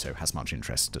that NATO has much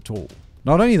interest at all.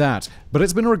 Not only that, but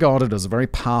it's been regarded as a very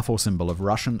powerful symbol of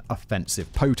Russian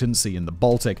offensive potency in the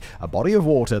Baltic, a body of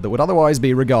water that would otherwise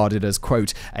be regarded as,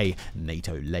 quote, a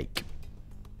NATO lake.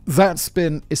 That's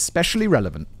been especially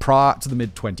relevant prior to the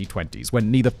mid-2020s, when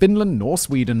neither Finland nor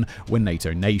Sweden were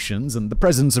NATO nations, and the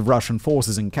presence of Russian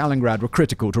forces in Kaliningrad were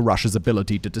critical to Russia's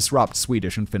ability to disrupt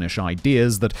Swedish and Finnish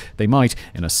ideas that they might,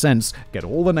 in a sense, get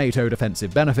all the NATO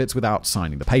defensive benefits without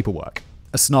signing the paperwork.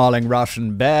 A snarling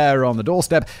Russian bear on the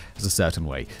doorstep has a certain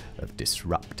way of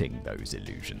disrupting those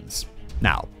illusions.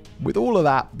 Now, with all of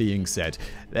that being said,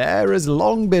 there has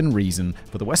long been reason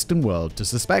for the Western world to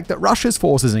suspect that Russia's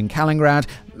forces in Kaliningrad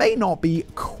may not be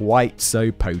quite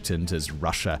so potent as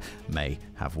Russia may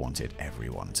have wanted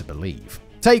everyone to believe.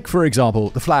 Take, for example,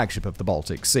 the flagship of the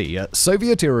Baltic Sea, a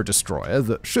Soviet-era destroyer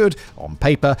that should, on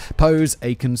paper, pose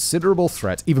a considerable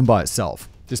threat even by itself.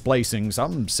 Displacing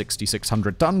some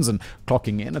 6,600 tons and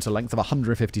clocking in at a length of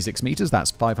 156 meters,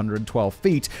 that's 512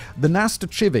 feet, the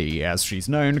Nastachivi, as she's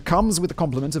known, comes with a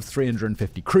complement of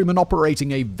 350 crewmen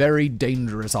operating a very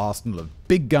dangerous arsenal of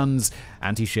big guns,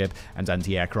 anti-ship and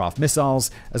anti-aircraft missiles,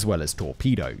 as well as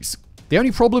torpedoes. The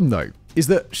only problem, though, is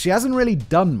that she hasn't really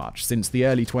done much since the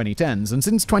early 2010s, and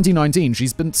since 2019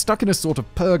 she's been stuck in a sort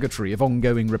of purgatory of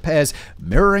ongoing repairs,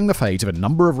 mirroring the fate of a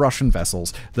number of Russian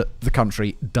vessels that the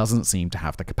country doesn't seem to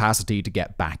have the capacity to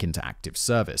get back into active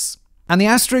service. And the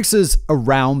asterisks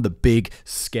around the big,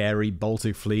 scary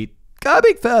Baltic fleet go a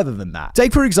bit further than that.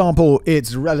 Take, for example,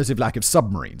 its relative lack of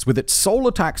submarines, with its sole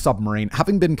attack submarine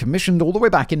having been commissioned all the way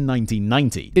back in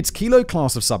 1990. Its Kilo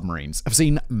class of submarines have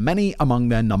seen many among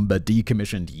their number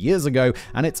decommissioned years ago,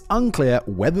 and it's unclear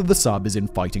whether the sub is in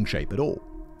fighting shape at all.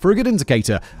 For a good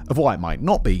indicator of why it might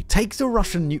not be, take the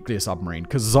Russian nuclear submarine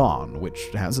Kazan, which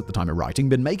has, at the time of writing,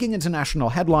 been making international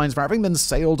headlines for having been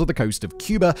sailed to the coast of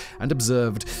Cuba and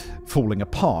observed falling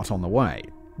apart on the way.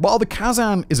 While the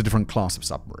Kazan is a different class of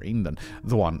submarine than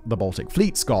the one the Baltic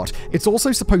Fleet's got, it's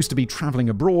also supposed to be traveling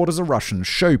abroad as a Russian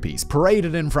showpiece,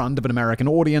 paraded in front of an American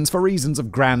audience for reasons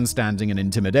of grandstanding and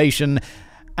intimidation,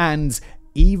 and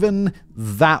even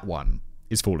that one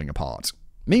is falling apart.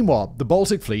 Meanwhile, the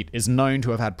Baltic Fleet is known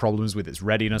to have had problems with its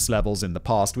readiness levels in the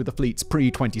past, with the fleet's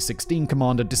pre-2016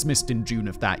 commander dismissed in June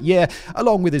of that year,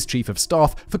 along with his chief of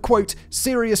staff, for, quote,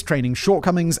 serious training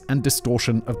shortcomings and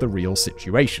distortion of the real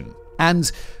situation.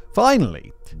 And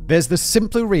finally, there's the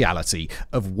simple reality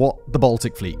of what the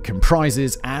Baltic Fleet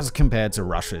comprises as compared to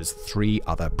Russia's three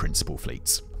other principal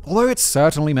fleets. Although it's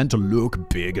certainly meant to look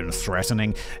big and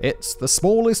threatening, it's the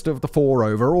smallest of the four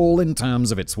overall in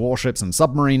terms of its warships and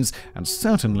submarines, and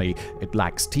certainly it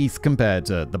lacks teeth compared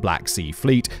to the Black Sea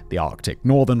Fleet, the Arctic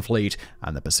Northern Fleet,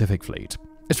 and the Pacific Fleet.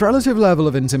 Its relative level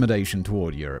of intimidation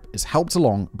toward Europe is helped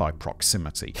along by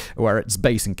proximity, where its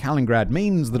base in Kaliningrad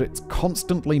means that it's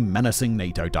constantly menacing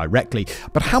NATO directly,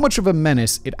 but how much of a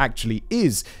menace it actually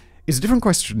is a different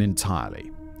question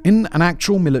entirely. In an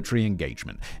actual military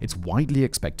engagement, it's widely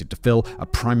expected to fill a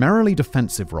primarily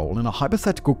defensive role in a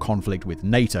hypothetical conflict with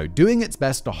NATO, doing its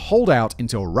best to hold out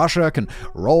until Russia can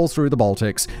roll through the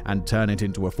Baltics and turn it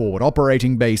into a forward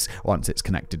operating base once it's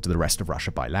connected to the rest of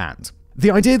Russia by land.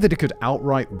 The idea that it could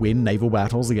outright win naval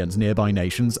battles against nearby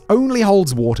nations only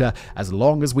holds water as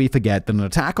long as we forget that an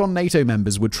attack on NATO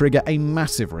members would trigger a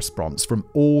massive response from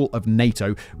all of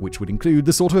NATO, which would include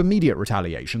the sort of immediate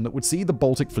retaliation that would see the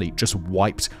Baltic Fleet just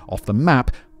wiped off the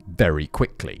map very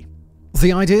quickly.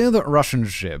 The idea that Russian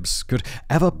ships could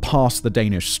ever pass the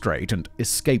Danish Strait and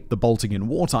escape the Baltic in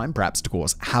wartime, perhaps to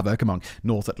cause havoc among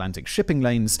North Atlantic shipping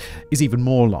lanes, is even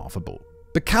more laughable.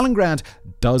 But Kaliningrad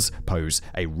does pose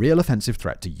a real offensive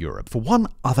threat to Europe for one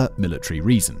other military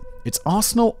reason: its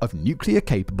arsenal of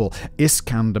nuclear-capable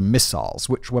Iskander missiles,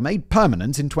 which were made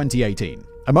permanent in 2018.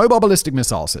 A mobile ballistic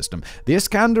missile system, the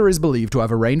Iskander is believed to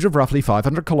have a range of roughly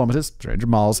 500 kilometers, 300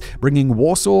 miles, bringing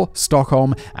Warsaw,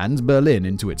 Stockholm, and Berlin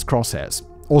into its crosshairs.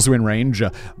 Also in range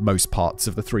are most parts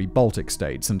of the three Baltic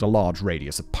states and a large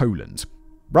radius of Poland.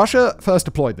 Russia first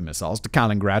deployed the missiles to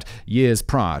Kaliningrad years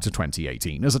prior to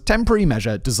 2018 as a temporary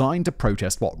measure designed to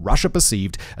protest what Russia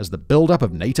perceived as the buildup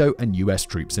of NATO and US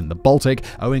troops in the Baltic,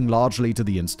 owing largely to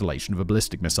the installation of a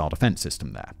ballistic missile defense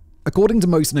system there. According to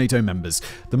most NATO members,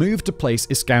 the move to place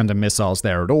Iskander missiles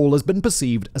there at all has been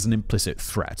perceived as an implicit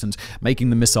threat, and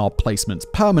making the missile placements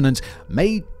permanent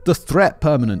made the threat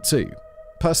permanent too.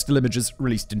 Per still images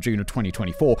released in June of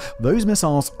 2024, those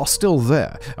missiles are still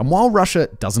there. And while Russia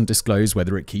doesn't disclose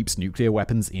whether it keeps nuclear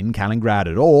weapons in Kaliningrad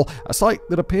at all, a site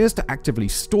that appears to actively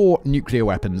store nuclear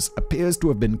weapons appears to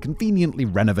have been conveniently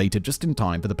renovated just in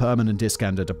time for the permanent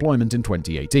Iskander deployment in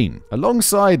 2018.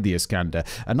 Alongside the Iskander,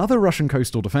 another Russian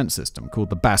coastal defense system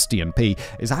called the Bastion P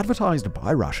is advertised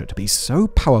by Russia to be so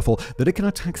powerful that it can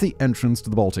attack the entrance to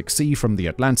the Baltic Sea from the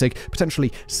Atlantic,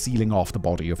 potentially sealing off the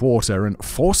body of water and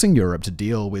forcing Europe to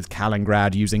deal with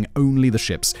Kaliningrad using only the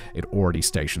ships it already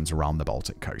stations around the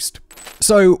Baltic coast.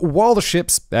 So, while the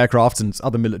ships, aircraft, and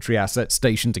other military assets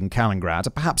stationed in Kaliningrad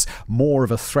are perhaps more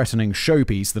of a threatening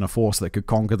showpiece than a force that could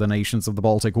conquer the nations of the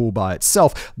Baltic all by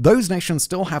itself, those nations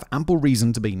still have ample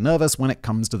reason to be nervous when it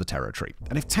comes to the territory.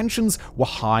 And if tensions were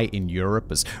high in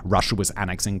Europe as Russia was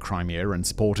annexing Crimea and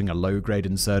supporting a low-grade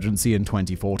insurgency in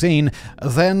 2014,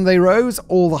 then they rose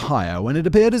all the higher when it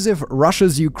appeared as if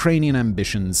Russia's Ukrainian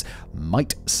ambitions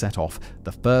might set off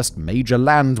the first major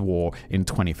land war in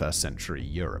 21st century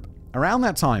Europe. Around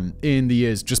that time, in the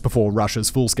years just before Russia's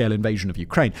full-scale invasion of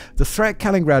Ukraine, the threat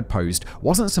Kaliningrad posed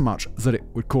wasn't so much that it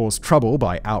would cause trouble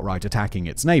by outright attacking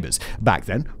its neighbors. Back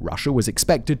then, Russia was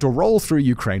expected to roll through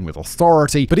Ukraine with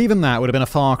authority, but even that would have been a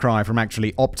far cry from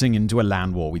actually opting into a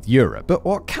land war with Europe. But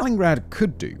what Kaliningrad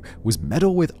could do was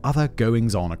meddle with other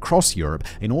goings-on across Europe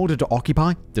in order to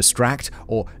occupy, distract,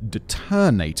 or deter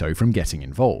NATO from getting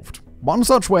involved. One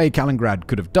such way Kaliningrad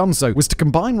could have done so was to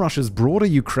combine Russia's broader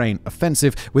Ukraine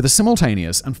offensive with a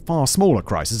simultaneous and far smaller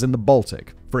crisis in the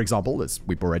Baltic. For example, as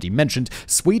we've already mentioned,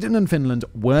 Sweden and Finland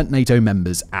weren't NATO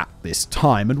members at this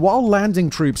time, and while landing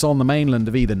troops on the mainland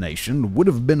of either nation would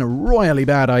have been a royally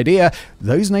bad idea,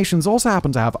 those nations also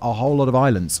happen to have a whole lot of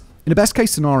islands. In a best-case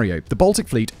scenario, the Baltic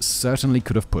fleet certainly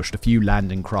could have pushed a few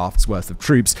landing crafts worth of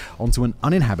troops onto an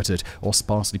uninhabited or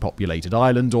sparsely populated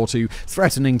island or two,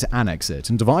 threatening to annex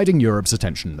it and dividing Europe's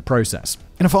attention in the process.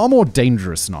 In a far more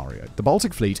dangerous scenario, the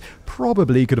Baltic fleet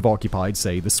probably could have occupied,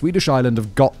 say, the Swedish island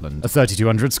of Gotland, a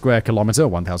 3,200 square kilometer,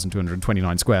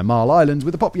 1,229 square mile island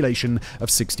with a population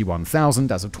of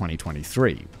 61,000 as of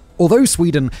 2023. Although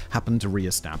Sweden happened to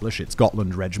re-establish its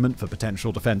Gotland Regiment for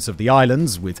potential defense of the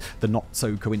islands with the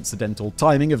not-so-coincidental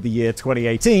timing of the year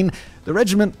 2018, the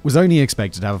regiment was only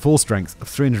expected to have a full strength of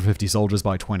 350 soldiers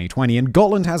by 2020, and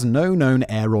Gotland has no known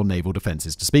air or naval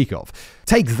defenses to speak of.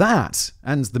 Take that,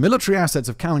 and the military assets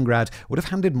of Kaliningrad would have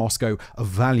handed Moscow a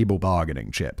valuable bargaining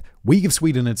chip. We give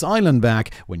Sweden its island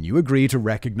back when you agree to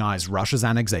recognize Russia's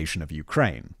annexation of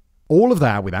Ukraine. All of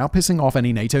that without pissing off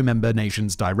any NATO member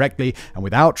nations directly and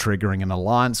without triggering an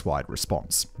alliance-wide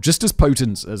response. Just as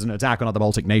potent as an attack on other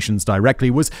Baltic nations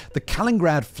directly was the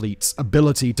Kaliningrad fleet's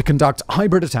ability to conduct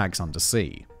hybrid attacks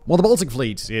undersea. While the Baltic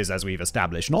Fleet is, as we've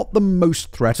established, not the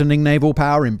most threatening naval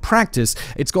power in practice,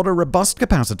 it's got a robust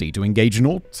capacity to engage in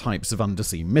all types of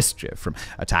undersea mischief, from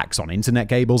attacks on internet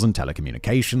cables and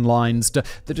telecommunication lines to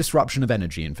the disruption of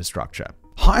energy infrastructure.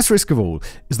 Highest risk of all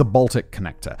is the Baltic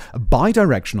Connector, a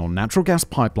bi-directional natural gas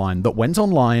pipeline that went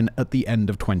online at the end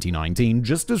of 2019,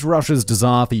 just as Russia's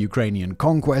desire for Ukrainian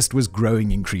conquest was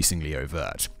growing increasingly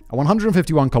overt. A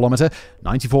 151-kilometer,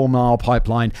 94-mile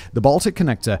pipeline, the Baltic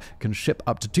Connector can ship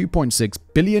up to 2.6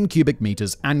 billion cubic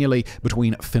meters annually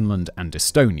between Finland and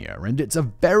Estonia, and it's a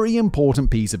very important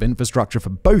piece of infrastructure for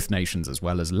both nations as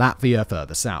well as Latvia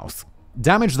further south.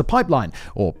 Damage the pipeline,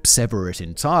 or sever it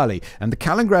entirely, and the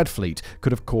Kaliningrad fleet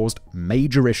could have caused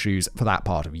major issues for that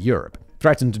part of Europe.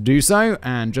 Threatened to do so,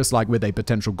 and just like with a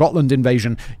potential Gotland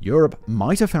invasion, Europe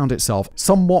might have found itself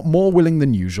somewhat more willing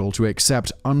than usual to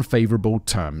accept unfavorable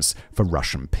terms for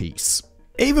Russian peace.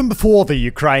 Even before the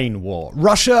Ukraine war,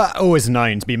 Russia was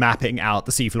known to be mapping out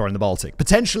the seafloor in the Baltic,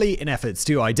 potentially in efforts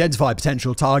to identify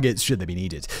potential targets should they be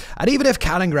needed. And even if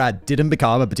Kaliningrad didn't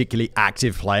become a particularly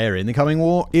active player in the coming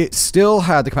war, it still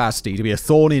had the capacity to be a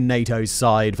thorn in NATO's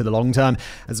side for the long term,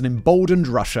 as an emboldened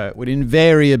Russia would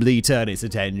invariably turn its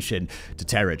attention to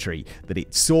territory that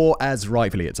it saw as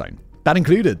rightfully its own. That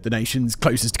included the nations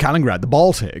closest to Kaliningrad, the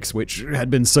Baltics, which had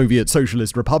been Soviet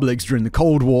socialist republics during the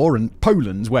Cold War, and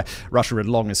Poland, where Russia had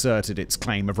long asserted its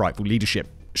claim of rightful leadership.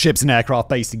 Ships and aircraft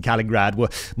based in Kaliningrad were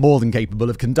more than capable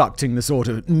of conducting the sort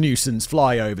of nuisance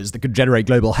flyovers that could generate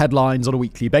global headlines on a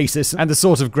weekly basis, and the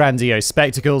sort of grandiose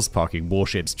spectacles, parking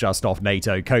warships just off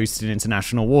NATO coasts in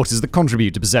international waters, that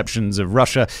contribute to perceptions of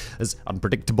Russia as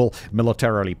unpredictable,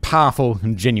 militarily powerful,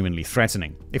 and genuinely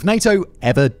threatening. If NATO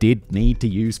ever did need to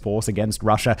use force against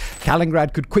Russia,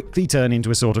 Kaliningrad could quickly turn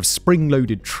into a sort of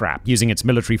spring-loaded trap, using its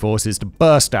military forces to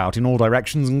burst out in all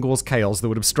directions and cause chaos that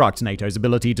would obstruct NATO's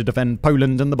ability to defend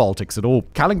Poland and the Baltics at all.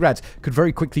 Kaliningrad could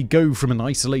very quickly go from an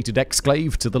isolated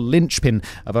exclave to the linchpin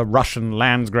of a Russian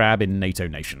land grab in NATO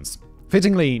nations.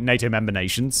 Fittingly, NATO member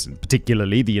nations,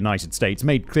 particularly the United States,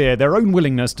 made clear their own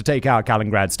willingness to take out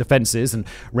Kaliningrad's defenses and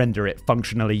render it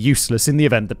functionally useless in the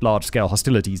event that large-scale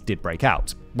hostilities did break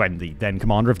out. When the then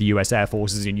commander of the US Air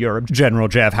Forces in Europe, General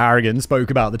Jeff Harrigan, spoke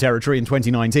about the territory in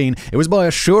 2019, it was by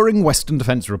assuring Western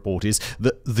defense reporters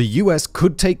that the US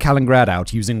could take Kaliningrad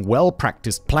out using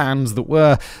well-practiced plans that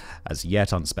were, as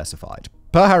yet, unspecified.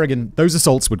 Per Harrigan, those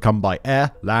assaults would come by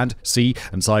air, land, sea,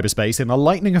 and cyberspace in a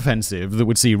lightning offensive that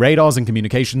would see radars and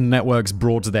communication networks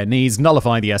brought to their knees,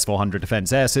 nullify the S-400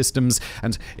 defense air systems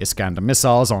and Iskander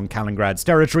missiles on Kaliningrad's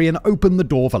territory, and open the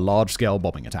door for large-scale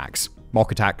bombing attacks.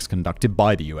 Mock attacks conducted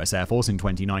by the US Air Force in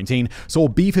 2019 saw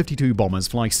B-52 bombers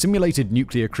fly simulated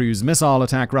nuclear cruise missile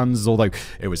attack runs, although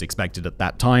it was expected at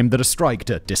that time that a strike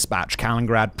to dispatch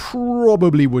Kaliningrad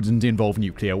probably wouldn't involve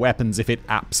nuclear weapons if it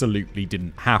absolutely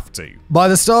didn't have to. By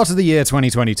the start of the year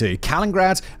 2022,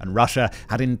 Kaliningrad and Russia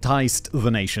had enticed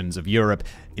the nations of Europe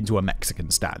into a Mexican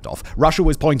standoff. Russia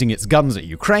was pointing its guns at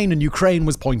Ukraine, and Ukraine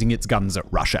was pointing its guns at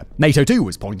Russia. NATO too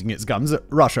was pointing its guns at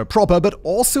Russia proper, but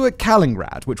also at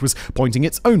Kaliningrad, which was pointing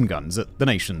its own guns at the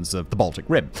nations of the Baltic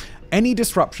Rim. Any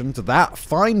disruption to that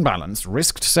fine balance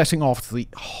risked setting off the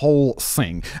whole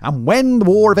thing. And when the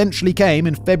war eventually came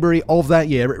in February of that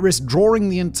year, it risked drawing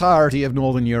the entirety of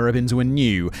Northern Europe into a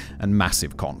new and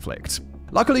massive conflict.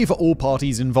 Luckily for all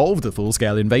parties involved, the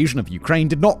full-scale invasion of Ukraine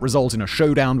did not result in a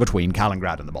showdown between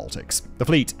Kaliningrad and the Baltics. The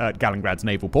fleet at Kaliningrad's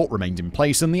naval port remained in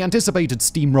place, and the anticipated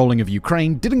steamrolling of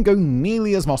Ukraine didn't go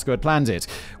nearly as Moscow had planned it.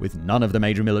 With none of the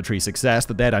major military success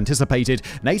that they'd anticipated,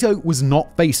 NATO was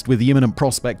not faced with the imminent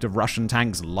prospect of Russian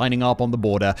tanks lining up on the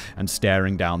border and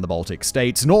staring down the Baltic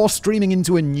states, nor streaming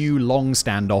into a new long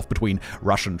standoff between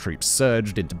Russian troops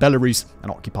surged into Belarus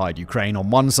and occupied Ukraine on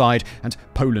one side, and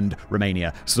Poland,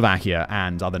 Romania, Slovakia,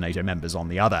 and other NATO members on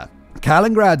the other.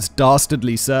 Kaliningrad's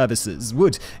dastardly services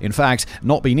would, in fact,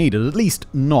 not be needed, at least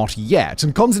not yet,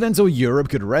 and continental Europe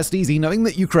could rest easy knowing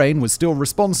that Ukraine was still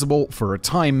responsible for a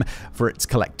time for its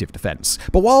collective defense.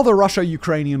 But while the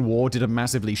Russia-Ukrainian war didn't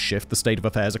massively shift the state of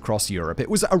affairs across Europe, it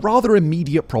was a rather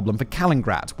immediate problem for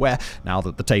Kaliningrad, where, now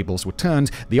that the tables were turned,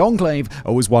 the enclave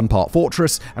was one part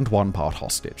fortress and one part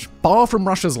hostage. Far from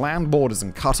Russia's land borders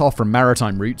and cut off from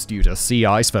maritime routes due to sea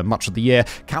ice for much of the year,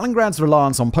 Kaliningrad's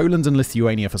reliance on Poland and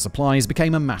Lithuania for supplies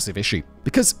became a massive issue.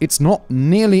 Because it's not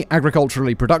nearly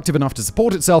agriculturally productive enough to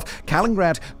support itself,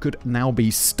 Kaliningrad could now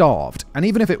be starved. And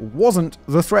even if it wasn't,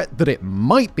 the threat that it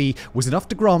might be was enough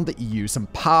to grant the EU some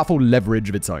powerful leverage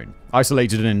of its own.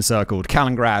 Isolated and encircled,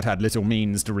 Kaliningrad had little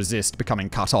means to resist becoming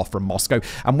cut off from Moscow,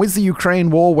 and with the Ukraine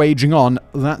war waging on,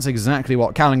 that's exactly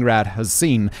what Kaliningrad has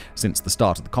seen since the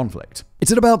start of the conflict.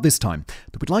 It's at about this time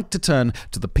that we'd like to turn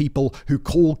to the people who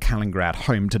call Kaliningrad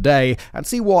home today and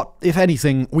see what, if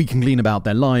anything, we can glean about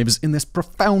their lives in this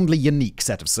profoundly unique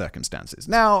set of circumstances.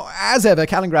 Now, as ever,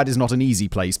 Kaliningrad is not an easy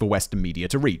place for Western media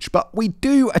to reach, but we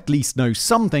do at least know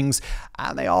some things,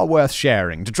 and they are worth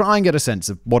sharing to try and get a sense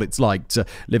of what it's like to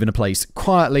live in a place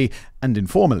quietly and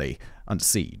informally under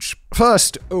siege.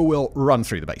 First, we'll run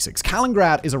through the basics.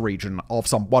 Kaliningrad is a region of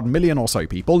some 1 million or so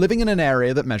people living in an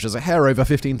area that measures a hair over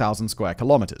 15,000 square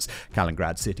kilometers.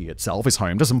 Kaliningrad city itself is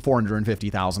home to some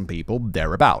 450,000 people,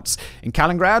 thereabouts. In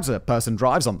Kaliningrad, a person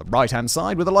drives on the right-hand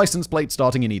side with a license plate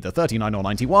starting in either 39 or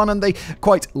 91, and they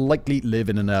quite likely live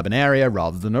in an urban area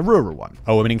rather than a rural one.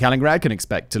 A woman in Kaliningrad can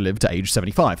expect to live to age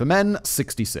 75. For men,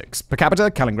 66. Per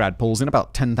capita, Kaliningrad pulls in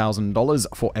about $10,000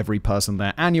 for every person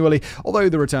there annually, although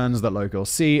the returns that locals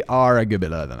see are a good bit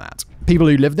lower than that. People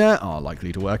who live there are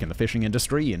likely to work in the fishing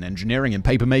industry, in engineering and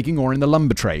papermaking, or in the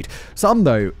lumber trade. Some,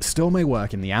 though, still may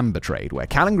work in the amber trade, where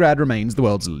Kaliningrad remains the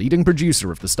world's leading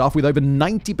producer of the stuff, with over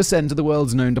 90% of the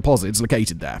world's known deposits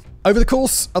located there. Over the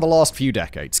course of the last few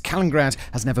decades, Kaliningrad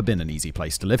has never been an easy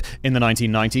place to live. In the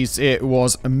 1990s, it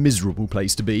was a miserable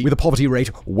place to be, with a poverty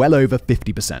rate well over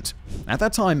 50%. At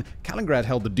that time, Kaliningrad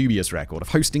held the dubious record of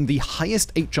hosting the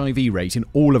highest HIV rate in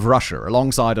all of Russia,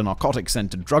 alongside a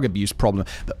narcotic-centered drug abuse problem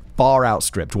that far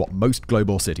outstripped what most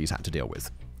global cities had to deal with.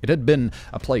 It had been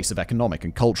a place of economic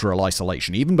and cultural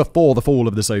isolation even before the fall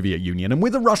of the Soviet Union, and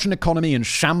with the Russian economy in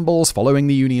shambles following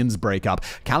the Union's breakup,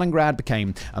 Kaliningrad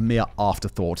became a mere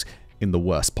afterthought in the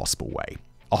worst possible way.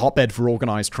 A hotbed for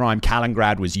organized crime,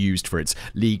 Kaliningrad was used for its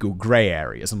legal grey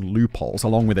areas and loopholes,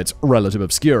 along with its relative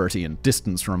obscurity and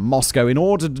distance from Moscow, in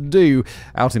order to do,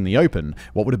 out in the open,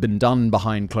 what would have been done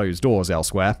behind closed doors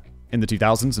elsewhere. In the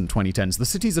 2000s and 2010s, the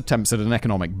city's attempts at an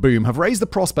economic boom have raised the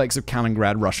prospects of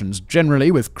Kaliningrad Russians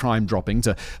generally, with crime dropping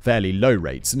to fairly low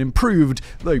rates, and improved,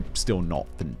 though still not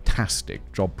fantastic,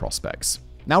 job prospects.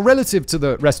 Now, relative to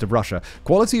the rest of Russia,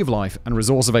 quality of life and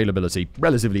resource availability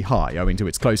relatively high owing to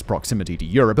its close proximity to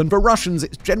Europe, and for Russians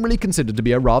it's generally considered to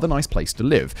be a rather nice place to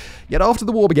live. Yet after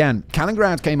the war began,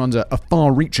 Kaliningrad came under a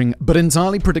far-reaching but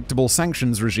entirely predictable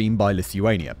sanctions regime by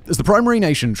Lithuania. As the primary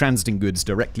nation transiting goods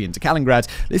directly into Kaliningrad,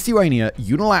 Lithuania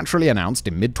unilaterally announced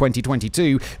in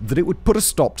mid-2022 that it would put a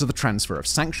stop to the transfer of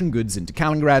sanctioned goods into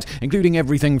Kaliningrad, including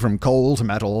everything from coal to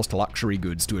metals to luxury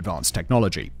goods to advanced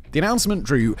technology. The announcement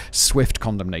drew swift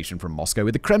condemnation from Moscow,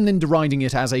 with the Kremlin deriding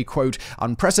it as a, quote,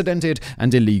 unprecedented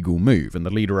and illegal move, and the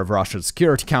leader of Russia's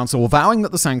Security Council vowing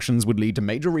that the sanctions would lead to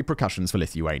major repercussions for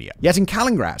Lithuania. Yet in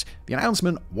Kaliningrad, the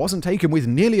announcement wasn't taken with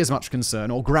nearly as much concern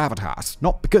or gravitas,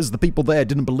 not because the people there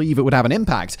didn't believe it would have an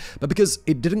impact, but because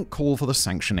it didn't call for the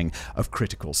sanctioning of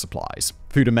critical supplies.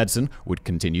 Food and medicine would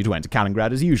continue to enter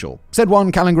Kaliningrad as usual. Said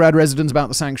one Kaliningrad resident about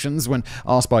the sanctions when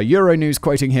asked by Euronews,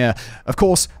 quoting here, "Of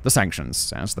course, the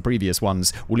sanctions, as the previous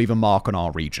ones, will leave a mark on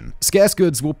our region. Scarce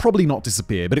goods will probably not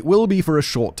disappear, but it will be for a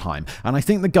short time, and I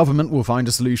think the government will find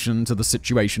a solution to the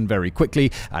situation very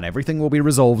quickly, and everything will be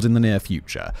resolved in the near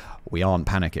future. We aren't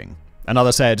panicking."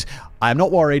 Another said, "I am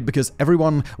not worried because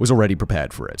everyone was already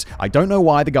prepared for it. I don't know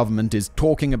why the government is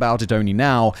talking about it only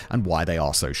now and why they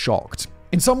are so shocked."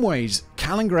 In some ways,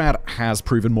 Kaliningrad has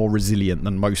proven more resilient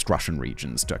than most Russian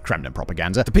regions to Kremlin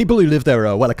propaganda. The people who live there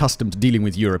are well accustomed to dealing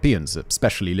with Europeans,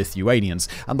 especially Lithuanians,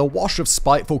 and the wash of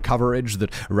spiteful coverage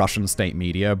that Russian state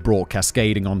media brought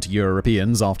cascading onto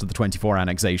Europeans after the 1924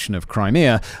 annexation of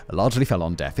Crimea largely fell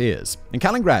on deaf ears. In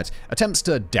Kaliningrad, attempts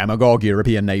to demagogue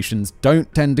European nations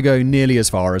don't tend to go nearly as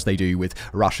far as they do with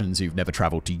Russians who've never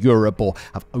traveled to Europe or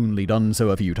have only done so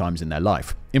a few times in their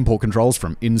life. Import controls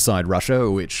from inside Russia,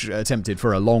 which attempted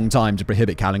for a long time to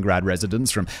prohibit Kaliningrad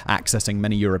residents from accessing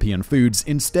many European foods,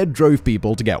 instead drove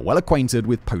people to get well acquainted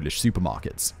with Polish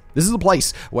supermarkets. This is a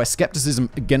place where skepticism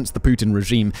against the Putin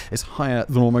regime is higher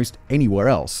than almost anywhere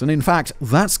else, and in fact,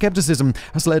 that skepticism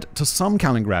has led to some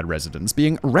Kaliningrad residents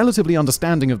being relatively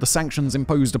understanding of the sanctions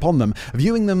imposed upon them,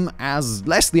 viewing them as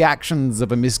less the actions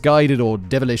of a misguided or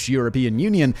devilish European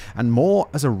Union, and more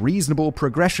as a reasonable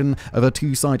progression of a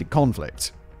two-sided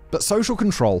conflict. But social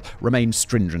control remains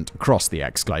stringent across the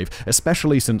exclave,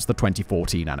 especially since the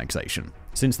 2014 annexation.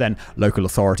 Since then, local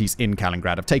authorities in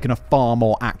Kaliningrad have taken a far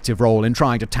more active role in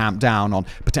trying to tamp down on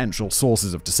potential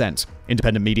sources of dissent.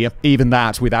 Independent media, even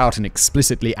that without an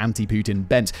explicitly anti-Putin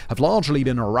bent, have largely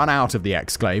been run out of the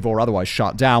exclave or otherwise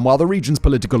shut down, while the region's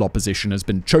political opposition has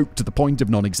been choked to the point of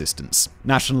non-existence.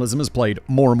 Nationalism has played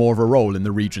more and more of a role in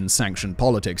the region's sanctioned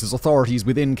politics, as authorities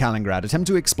within Kaliningrad attempt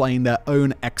to explain their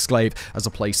own exclave as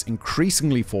a place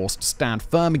increasingly forced to stand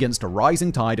firm against a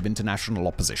rising tide of international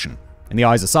opposition. In the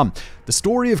eyes of some, the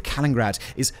story of Kaliningrad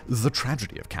is the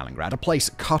tragedy of Kaliningrad, a place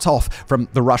cut off from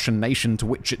the Russian nation to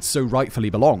which it so rightfully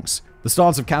belongs. The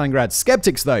stance of Kaliningrad's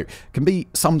skeptics, though, can be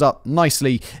summed up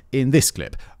nicely in this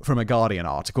clip from a Guardian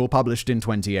article published in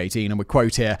 2018, and we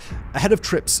quote here, "Ahead of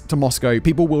trips to Moscow,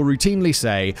 people will routinely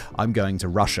say, 'I'm going to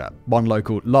Russia.' One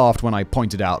local laughed when I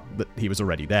pointed out that he was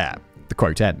already there." The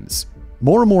quote ends.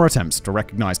 More and more attempts to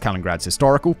recognize Kaliningrad's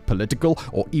historical, political,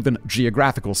 or even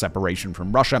geographical separation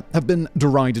from Russia have been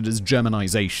derided as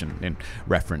Germanization, in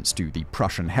reference to the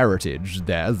Prussian heritage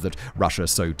there that Russia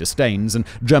so disdains, and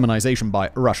Germanization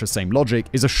by Russia's same logic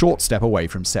is a short step away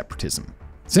from separatism.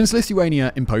 Since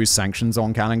Lithuania imposed sanctions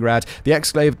on Kaliningrad, the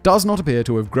exclave does not appear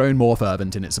to have grown more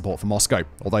fervent in its support for Moscow,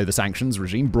 although the sanctions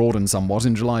regime broadened somewhat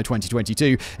in July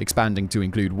 2022, expanding to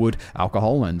include wood,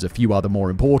 alcohol, and a few other more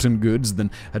important goods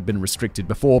than had been restricted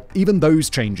before. Even those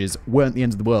changes weren't the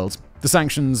end of the world. The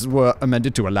sanctions were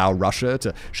amended to allow Russia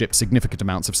to ship significant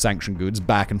amounts of sanctioned goods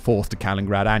back and forth to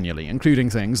Kaliningrad annually, including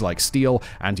things like steel,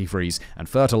 antifreeze, and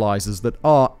fertilizers that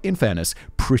are, in fairness,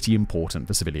 pretty important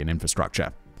for civilian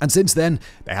infrastructure. And since then,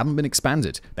 they haven't been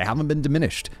expanded, they haven't been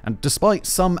diminished, and despite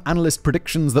some analyst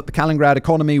predictions that the Kaliningrad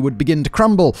economy would begin to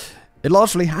crumble, it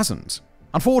largely hasn't.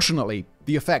 Unfortunately,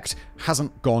 the effect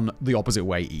hasn't gone the opposite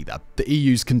way either. The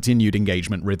EU's continued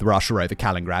engagement with Russia over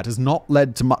Kaliningrad has not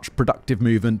led to much productive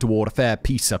movement toward a fair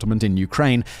peace settlement in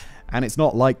Ukraine, and it's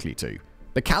not likely to.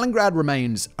 But Kaliningrad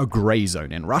remains a grey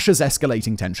zone in Russia's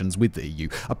escalating tensions with the EU,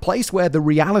 a place where the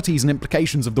realities and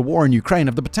implications of the war in Ukraine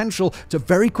have the potential to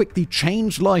very quickly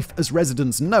change life as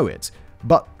residents know it,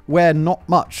 but where not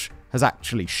much has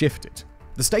actually shifted.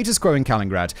 The status quo in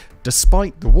Kaliningrad,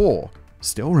 despite the war,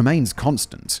 still remains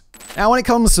constant. Now, when it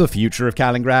comes to the future of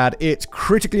Kaliningrad, it's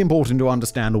critically important to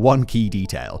understand one key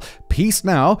detail. Peace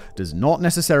now does not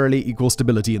necessarily equal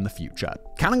stability in the future.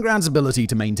 Kaliningrad's ability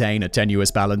to maintain a tenuous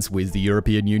balance with the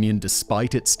European Union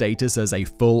despite its status as a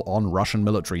full-on Russian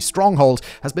military stronghold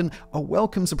has been a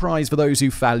welcome surprise for those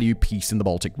who value peace in the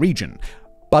Baltic region.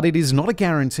 but it is not a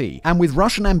guarantee. And with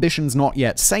Russian ambitions not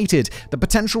yet sated, the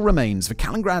potential remains for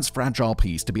Kaliningrad's fragile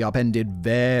peace to be upended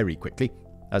very quickly.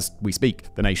 As we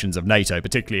speak, the nations of NATO,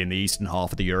 particularly in the eastern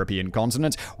half of the European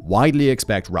continent, widely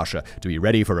expect Russia to be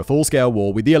ready for a full-scale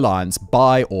war with the alliance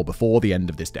by or before the end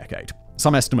of this decade.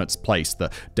 Some estimates place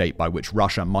the date by which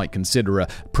Russia might consider a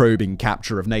probing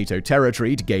capture of NATO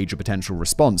territory to gauge a potential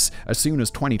response as soon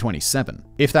as 2027.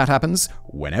 If that happens,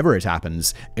 whenever it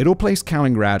happens, it'll place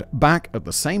Kaliningrad back at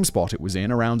the same spot it was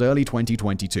in around early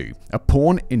 2022, a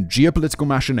pawn in geopolitical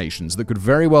machinations that could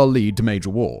very well lead to major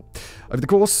war. Over the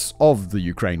course of the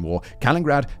Ukraine war,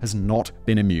 Kaliningrad has not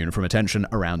been immune from attention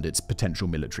around its potential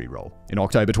military role. In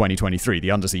October 2023, the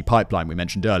undersea pipeline we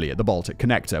mentioned earlier, the Baltic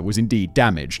Connector, was indeed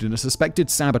damaged in a suspected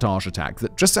sabotage attack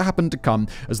that just so happened to come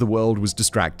as the world was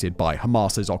distracted by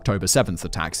Hamas's October 7th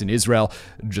attacks in Israel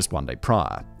just one day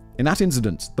prior. In that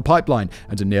incident, the pipeline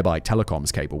and a nearby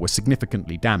telecoms cable were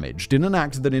significantly damaged in an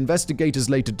act that investigators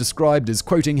later described as,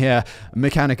 quoting here,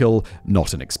 mechanical,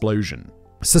 not an explosion.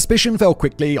 Suspicion fell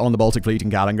quickly on the Baltic Fleet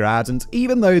in Kaliningrad, and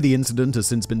even though the incident has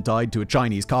since been tied to a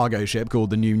Chinese cargo ship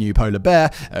called the New Polar Bear,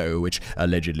 which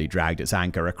allegedly dragged its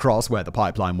anchor across where the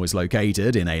pipeline was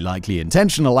located in a likely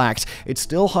intentional act, it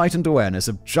still heightened awareness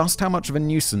of just how much of a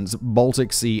nuisance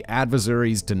Baltic Sea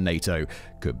adversaries to NATO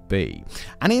could be.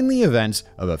 And in the event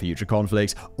of a future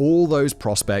conflict, all those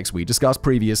prospects we discussed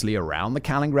previously around the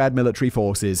Kaliningrad military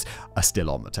forces are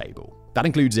still on the table. That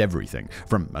includes everything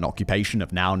from an occupation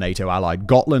of now NATO-allied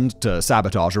Gotland to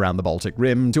sabotage around the Baltic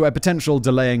Rim to a potential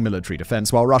delaying military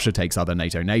defense while Russia takes other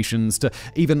NATO nations to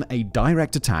even a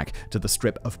direct attack to the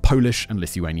strip of Polish and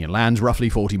Lithuanian land roughly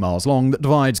 40 miles long that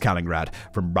divides Kaliningrad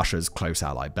from Russia's close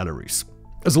ally Belarus.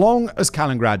 As long as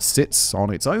Kaliningrad sits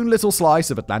on its own little slice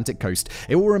of Atlantic coast,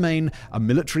 it will remain a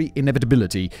military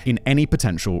inevitability in any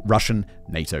potential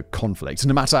Russian-NATO conflict,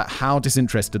 no matter how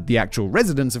disinterested the actual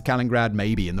residents of Kaliningrad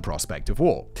may be in the prospect of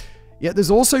war. Yet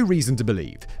there's also reason to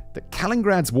believe that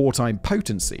Kaliningrad's wartime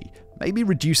potency may be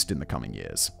reduced in the coming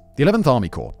years. The 11th Army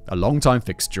Corps, a longtime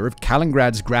fixture of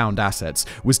Kaliningrad's ground assets,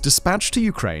 was dispatched to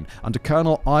Ukraine under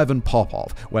Colonel Ivan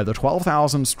Popov, where the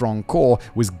 12,000-strong corps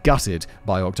was gutted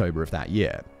by October of that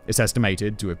year. It's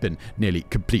estimated to have been nearly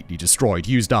completely destroyed,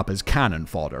 used up as cannon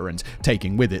fodder, and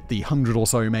taking with it the 100 or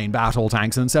so main battle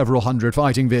tanks and several hundred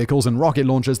fighting vehicles and rocket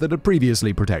launchers that had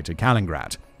previously protected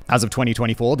Kaliningrad. As of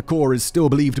 2024, the Corps is still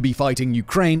believed to be fighting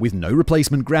Ukraine, with no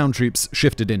replacement ground troops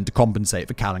shifted in to compensate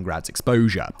for Kaliningrad's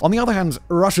exposure. On the other hand,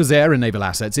 Russia's air and naval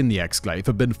assets in the exclave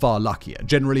have been far luckier,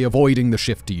 generally avoiding the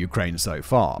shift to Ukraine so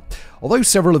far. Although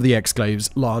several of the exclave's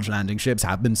large landing ships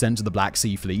have been sent to the Black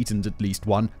Sea Fleet, and at least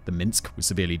one, the Minsk, was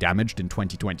severely damaged in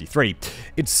 2023,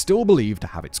 it's still believed to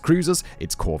have its cruisers,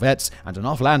 its corvettes, and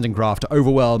enough landing craft to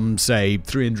overwhelm, say,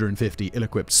 350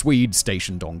 ill-equipped Swedes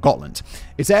stationed on Gotland.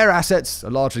 Its air assets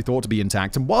are largely thought to be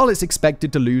intact, and while it's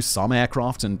expected to lose some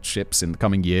aircraft and ships in the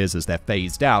coming years as they're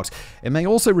phased out, it may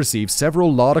also receive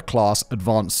several Larder-class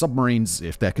advanced submarines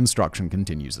if their construction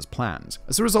continues as planned.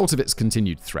 As a result of its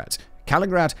continued threat,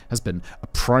 Kaliningrad has been a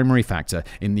primary factor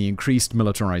in the increased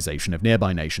militarization of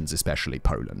nearby nations, especially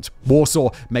Poland.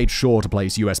 Warsaw made sure to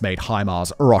place US-made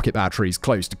HIMARS rocket batteries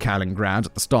close to Kaliningrad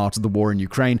at the start of the war in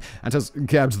Ukraine, and has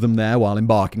kept them there while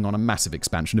embarking on a massive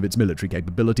expansion of its military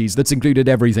capabilities that's included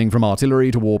everything from artillery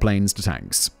to warplanes to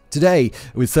tanks. Today,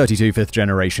 with 32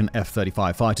 fifth-generation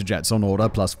F-35 fighter jets on order,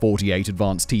 plus 48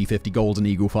 advanced T-50 Golden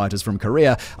Eagle fighters from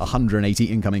Korea, 180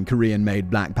 incoming Korean-made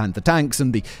Black Panther tanks,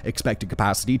 and the expected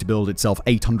capacity to build itself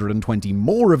 820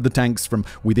 more of the tanks from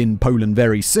within Poland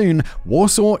very soon,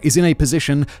 Warsaw is in a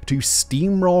position to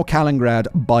steamroll Kaliningrad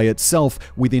by itself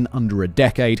within under a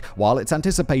decade, while its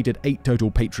anticipated 8 total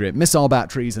Patriot missile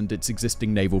batteries and its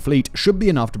existing naval fleet should be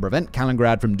enough to prevent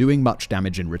Kaliningrad from doing much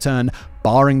damage in return,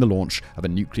 barring the launch of a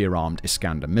nuclear-armed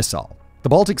Iskander missile. The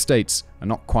Baltic states are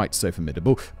not quite so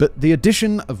formidable, but the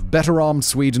addition of better-armed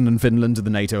Sweden and Finland to the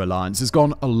NATO alliance has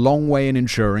gone a long way in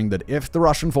ensuring that if the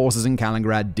Russian forces in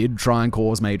Kaliningrad did try and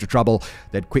cause major trouble,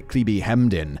 they'd quickly be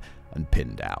hemmed in and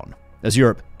pinned down. As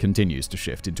Europe continues to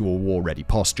shift into a war-ready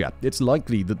posture, it's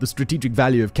likely that the strategic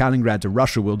value of Kaliningrad to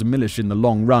Russia will diminish in the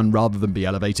long run rather than be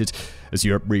elevated. As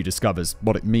Europe rediscovers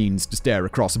what it means to stare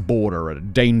across a border at a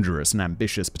dangerous and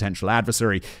ambitious potential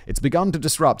adversary, it's begun to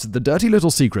disrupt the dirty little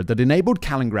secret that enabled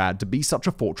Kaliningrad to be such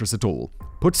a fortress at all.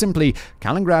 Put simply,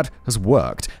 Kaliningrad has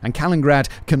worked, and Kaliningrad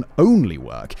can only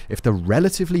work if the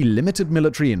relatively limited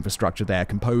military infrastructure there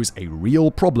can pose a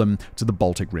real problem to the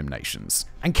Baltic Rim nations.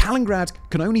 And Kaliningrad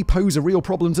can only pose a real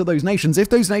problem to those nations if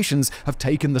those nations have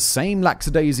taken the same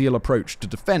lackadaisical approach to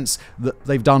defense that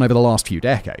they've done over the last few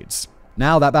decades.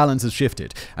 Now that balance has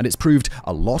shifted, and it's proved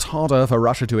a lot harder for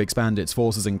Russia to expand its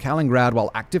forces in Kaliningrad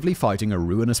while actively fighting a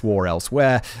ruinous war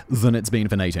elsewhere than it's been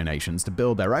for NATO nations to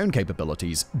build their own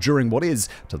capabilities during what is,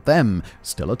 to them,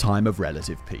 still a time of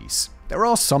relative peace. There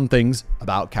are some things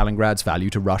about Kaliningrad's value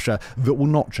to Russia that will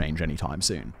not change anytime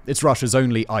soon. It's Russia's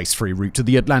only ice-free route to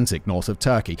the Atlantic north of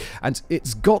Turkey, and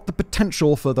it's got the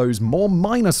potential for those more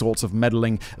minor sorts of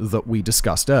meddling that we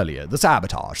discussed earlier, the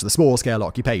sabotage, the small-scale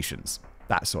occupations,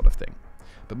 that sort of thing.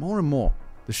 But more and more,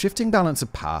 the shifting balance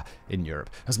of power in Europe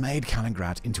has made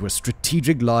Kaliningrad into a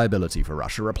strategic liability for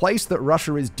Russia, a place that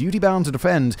Russia is duty-bound to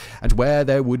defend, and where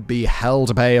there would be hell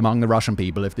to pay among the Russian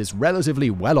people if this relatively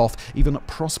well-off, even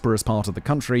prosperous part of the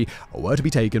country were to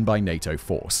be taken by NATO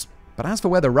force. But as for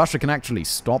whether Russia can actually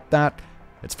stop that,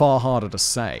 it's far harder to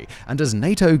say, and as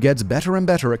NATO gets better and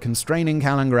better at constraining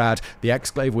Kaliningrad, the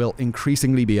exclave will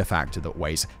increasingly be a factor that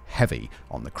weighs heavy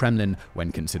on the Kremlin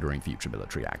when considering future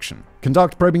military action.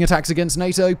 Conduct probing attacks against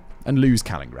NATO and lose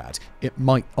Kaliningrad. It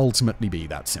might ultimately be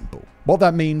that simple. What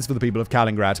that means for the people of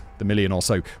Kaliningrad, the million or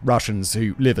so Russians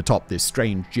who live atop this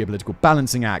strange geopolitical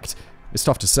balancing act, is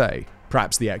tough to say.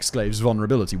 Perhaps the exclave's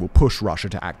vulnerability will push Russia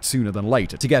to act sooner than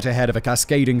later, to get ahead of a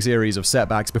cascading series of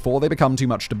setbacks before they become too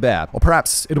much to bear. Or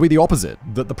perhaps it'll be the opposite,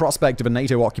 that the prospect of a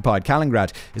NATO-occupied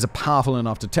Kaliningrad is a powerful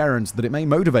enough deterrent that it may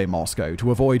motivate Moscow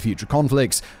to avoid future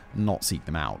conflicts and not seek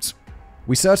them out.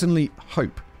 We certainly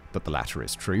hope that the latter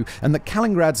is true, and that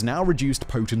Kaliningrad's now reduced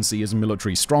potency as a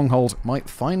military stronghold might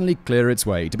finally clear its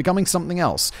way to becoming something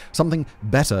else, something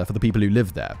better for the people who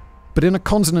live there. But in a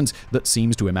continent that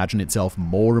seems to imagine itself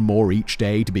more and more each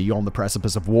day to be on the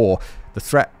precipice of war, the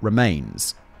threat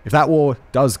remains. If that war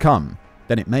does come,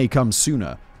 then it may come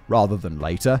sooner rather than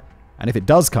later, and if it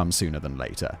does come sooner than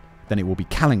later, then it will be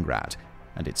Kaliningrad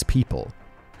and its people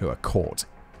who are caught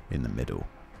in the middle.